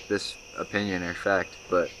about like this opinion or fact,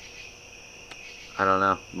 but I don't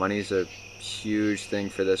know. Money's a huge thing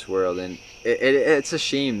for this world, and it's a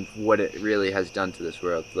shame what it really has done to this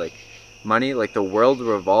world. Like, money, like the world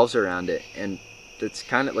revolves around it, and it's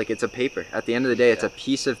kind of like it's a paper. At the end of the day, it's a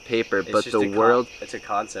piece of paper, but the world, it's a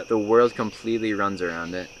concept. The world completely runs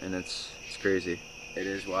around it, and it's crazy. It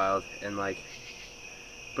is wild, and like,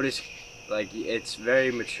 but it's like it's very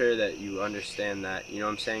mature that you understand that. You know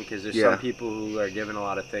what I'm saying? Because there's some people who are given a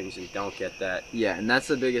lot of things and don't get that. Yeah, and that's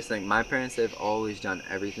the biggest thing. My parents, they've always done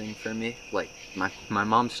everything for me. Like, my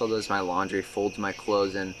mom still does my laundry, folds my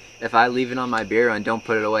clothes, and if I leave it on my bureau and don't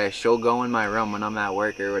put it away, she'll go in my room when I'm at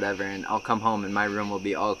work or whatever, and I'll come home and my room will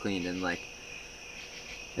be all clean, and like,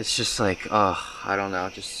 it's just like, I don't know,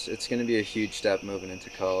 just it's gonna be a huge step moving into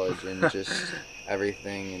college and just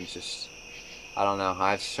everything, and just, I don't know,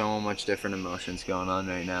 I have so much different emotions going on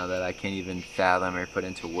right now that I can't even fathom or put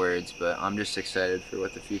into words, but I'm just excited for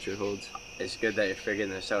what the future holds. It's good that you're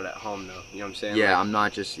figuring this out at home, though. You know what I'm saying? Yeah, I'm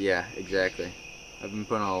not just, exactly. I've been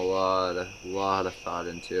putting a lot of thought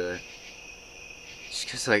into it. Just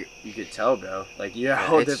 'cause, like, you could tell, bro. Like, you're a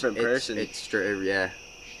whole different person.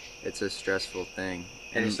 It's a stressful thing.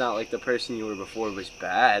 And it's not like the person you were before was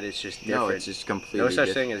bad. It's just different. No, it's just completely no such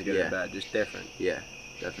different. thing as good or bad, just different. Yeah,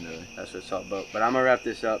 definitely. That's what it's all about. But I'm gonna wrap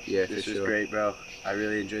this up. Yeah, this for was sure. great, bro. I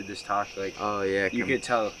really enjoyed this talk. Like, oh yeah, you could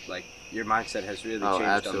tell, like, your mindset has really changed.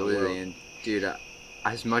 Absolutely. On the world. And dude,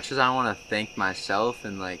 as much as I want to thank myself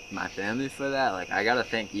and like my family for that, like, I gotta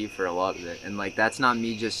thank you for a lot of it. And like, that's not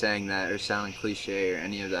me just saying that or sounding cliche or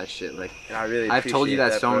any of that shit. Like, and I really I've told you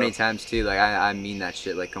that so bro. many times too. Like, I mean that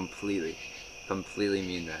shit, like, completely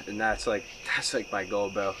mean that. And that's like my goal,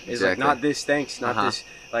 bro. It's Exactly. like, not this thanks, not this,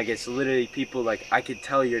 like, it's literally people, like, I could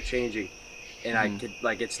tell you're changing, and I could,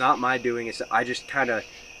 like, it's not my doing, it's, I just kind of,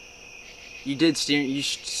 you did steered me on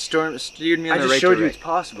the right direction. I just showed you it's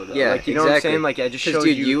possible, though. Yeah, like, you know what I'm saying? Like, I just showed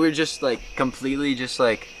dude, you. you were just like completely just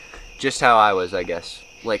how I was, I guess.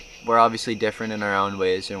 Like, we're obviously different in our own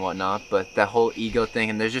ways and whatnot, but that whole ego thing,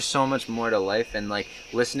 and there's just so much more to life, and like,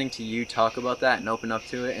 listening to you talk about that and open up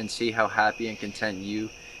to it and see how happy and content you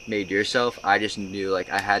made yourself, I just knew like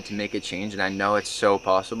I had to make a change, and I know it's so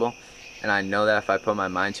possible, and I know that if I put my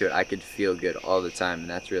mind to it, I could feel good all the time, and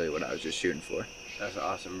that's really what I was just shooting for. That's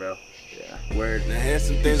awesome, bro. Yeah. Word. Now here's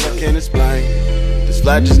some things I can't explain. This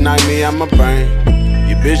flat just knocked me out my brain.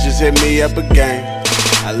 Your bitch just hit me up again.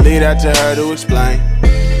 I leave that to her to explain.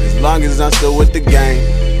 As long as I'm still with the game,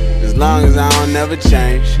 as long as I don't never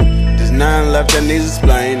change, there's nothing left that needs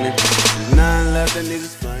explaining. There's nothing left that needs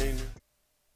explaining.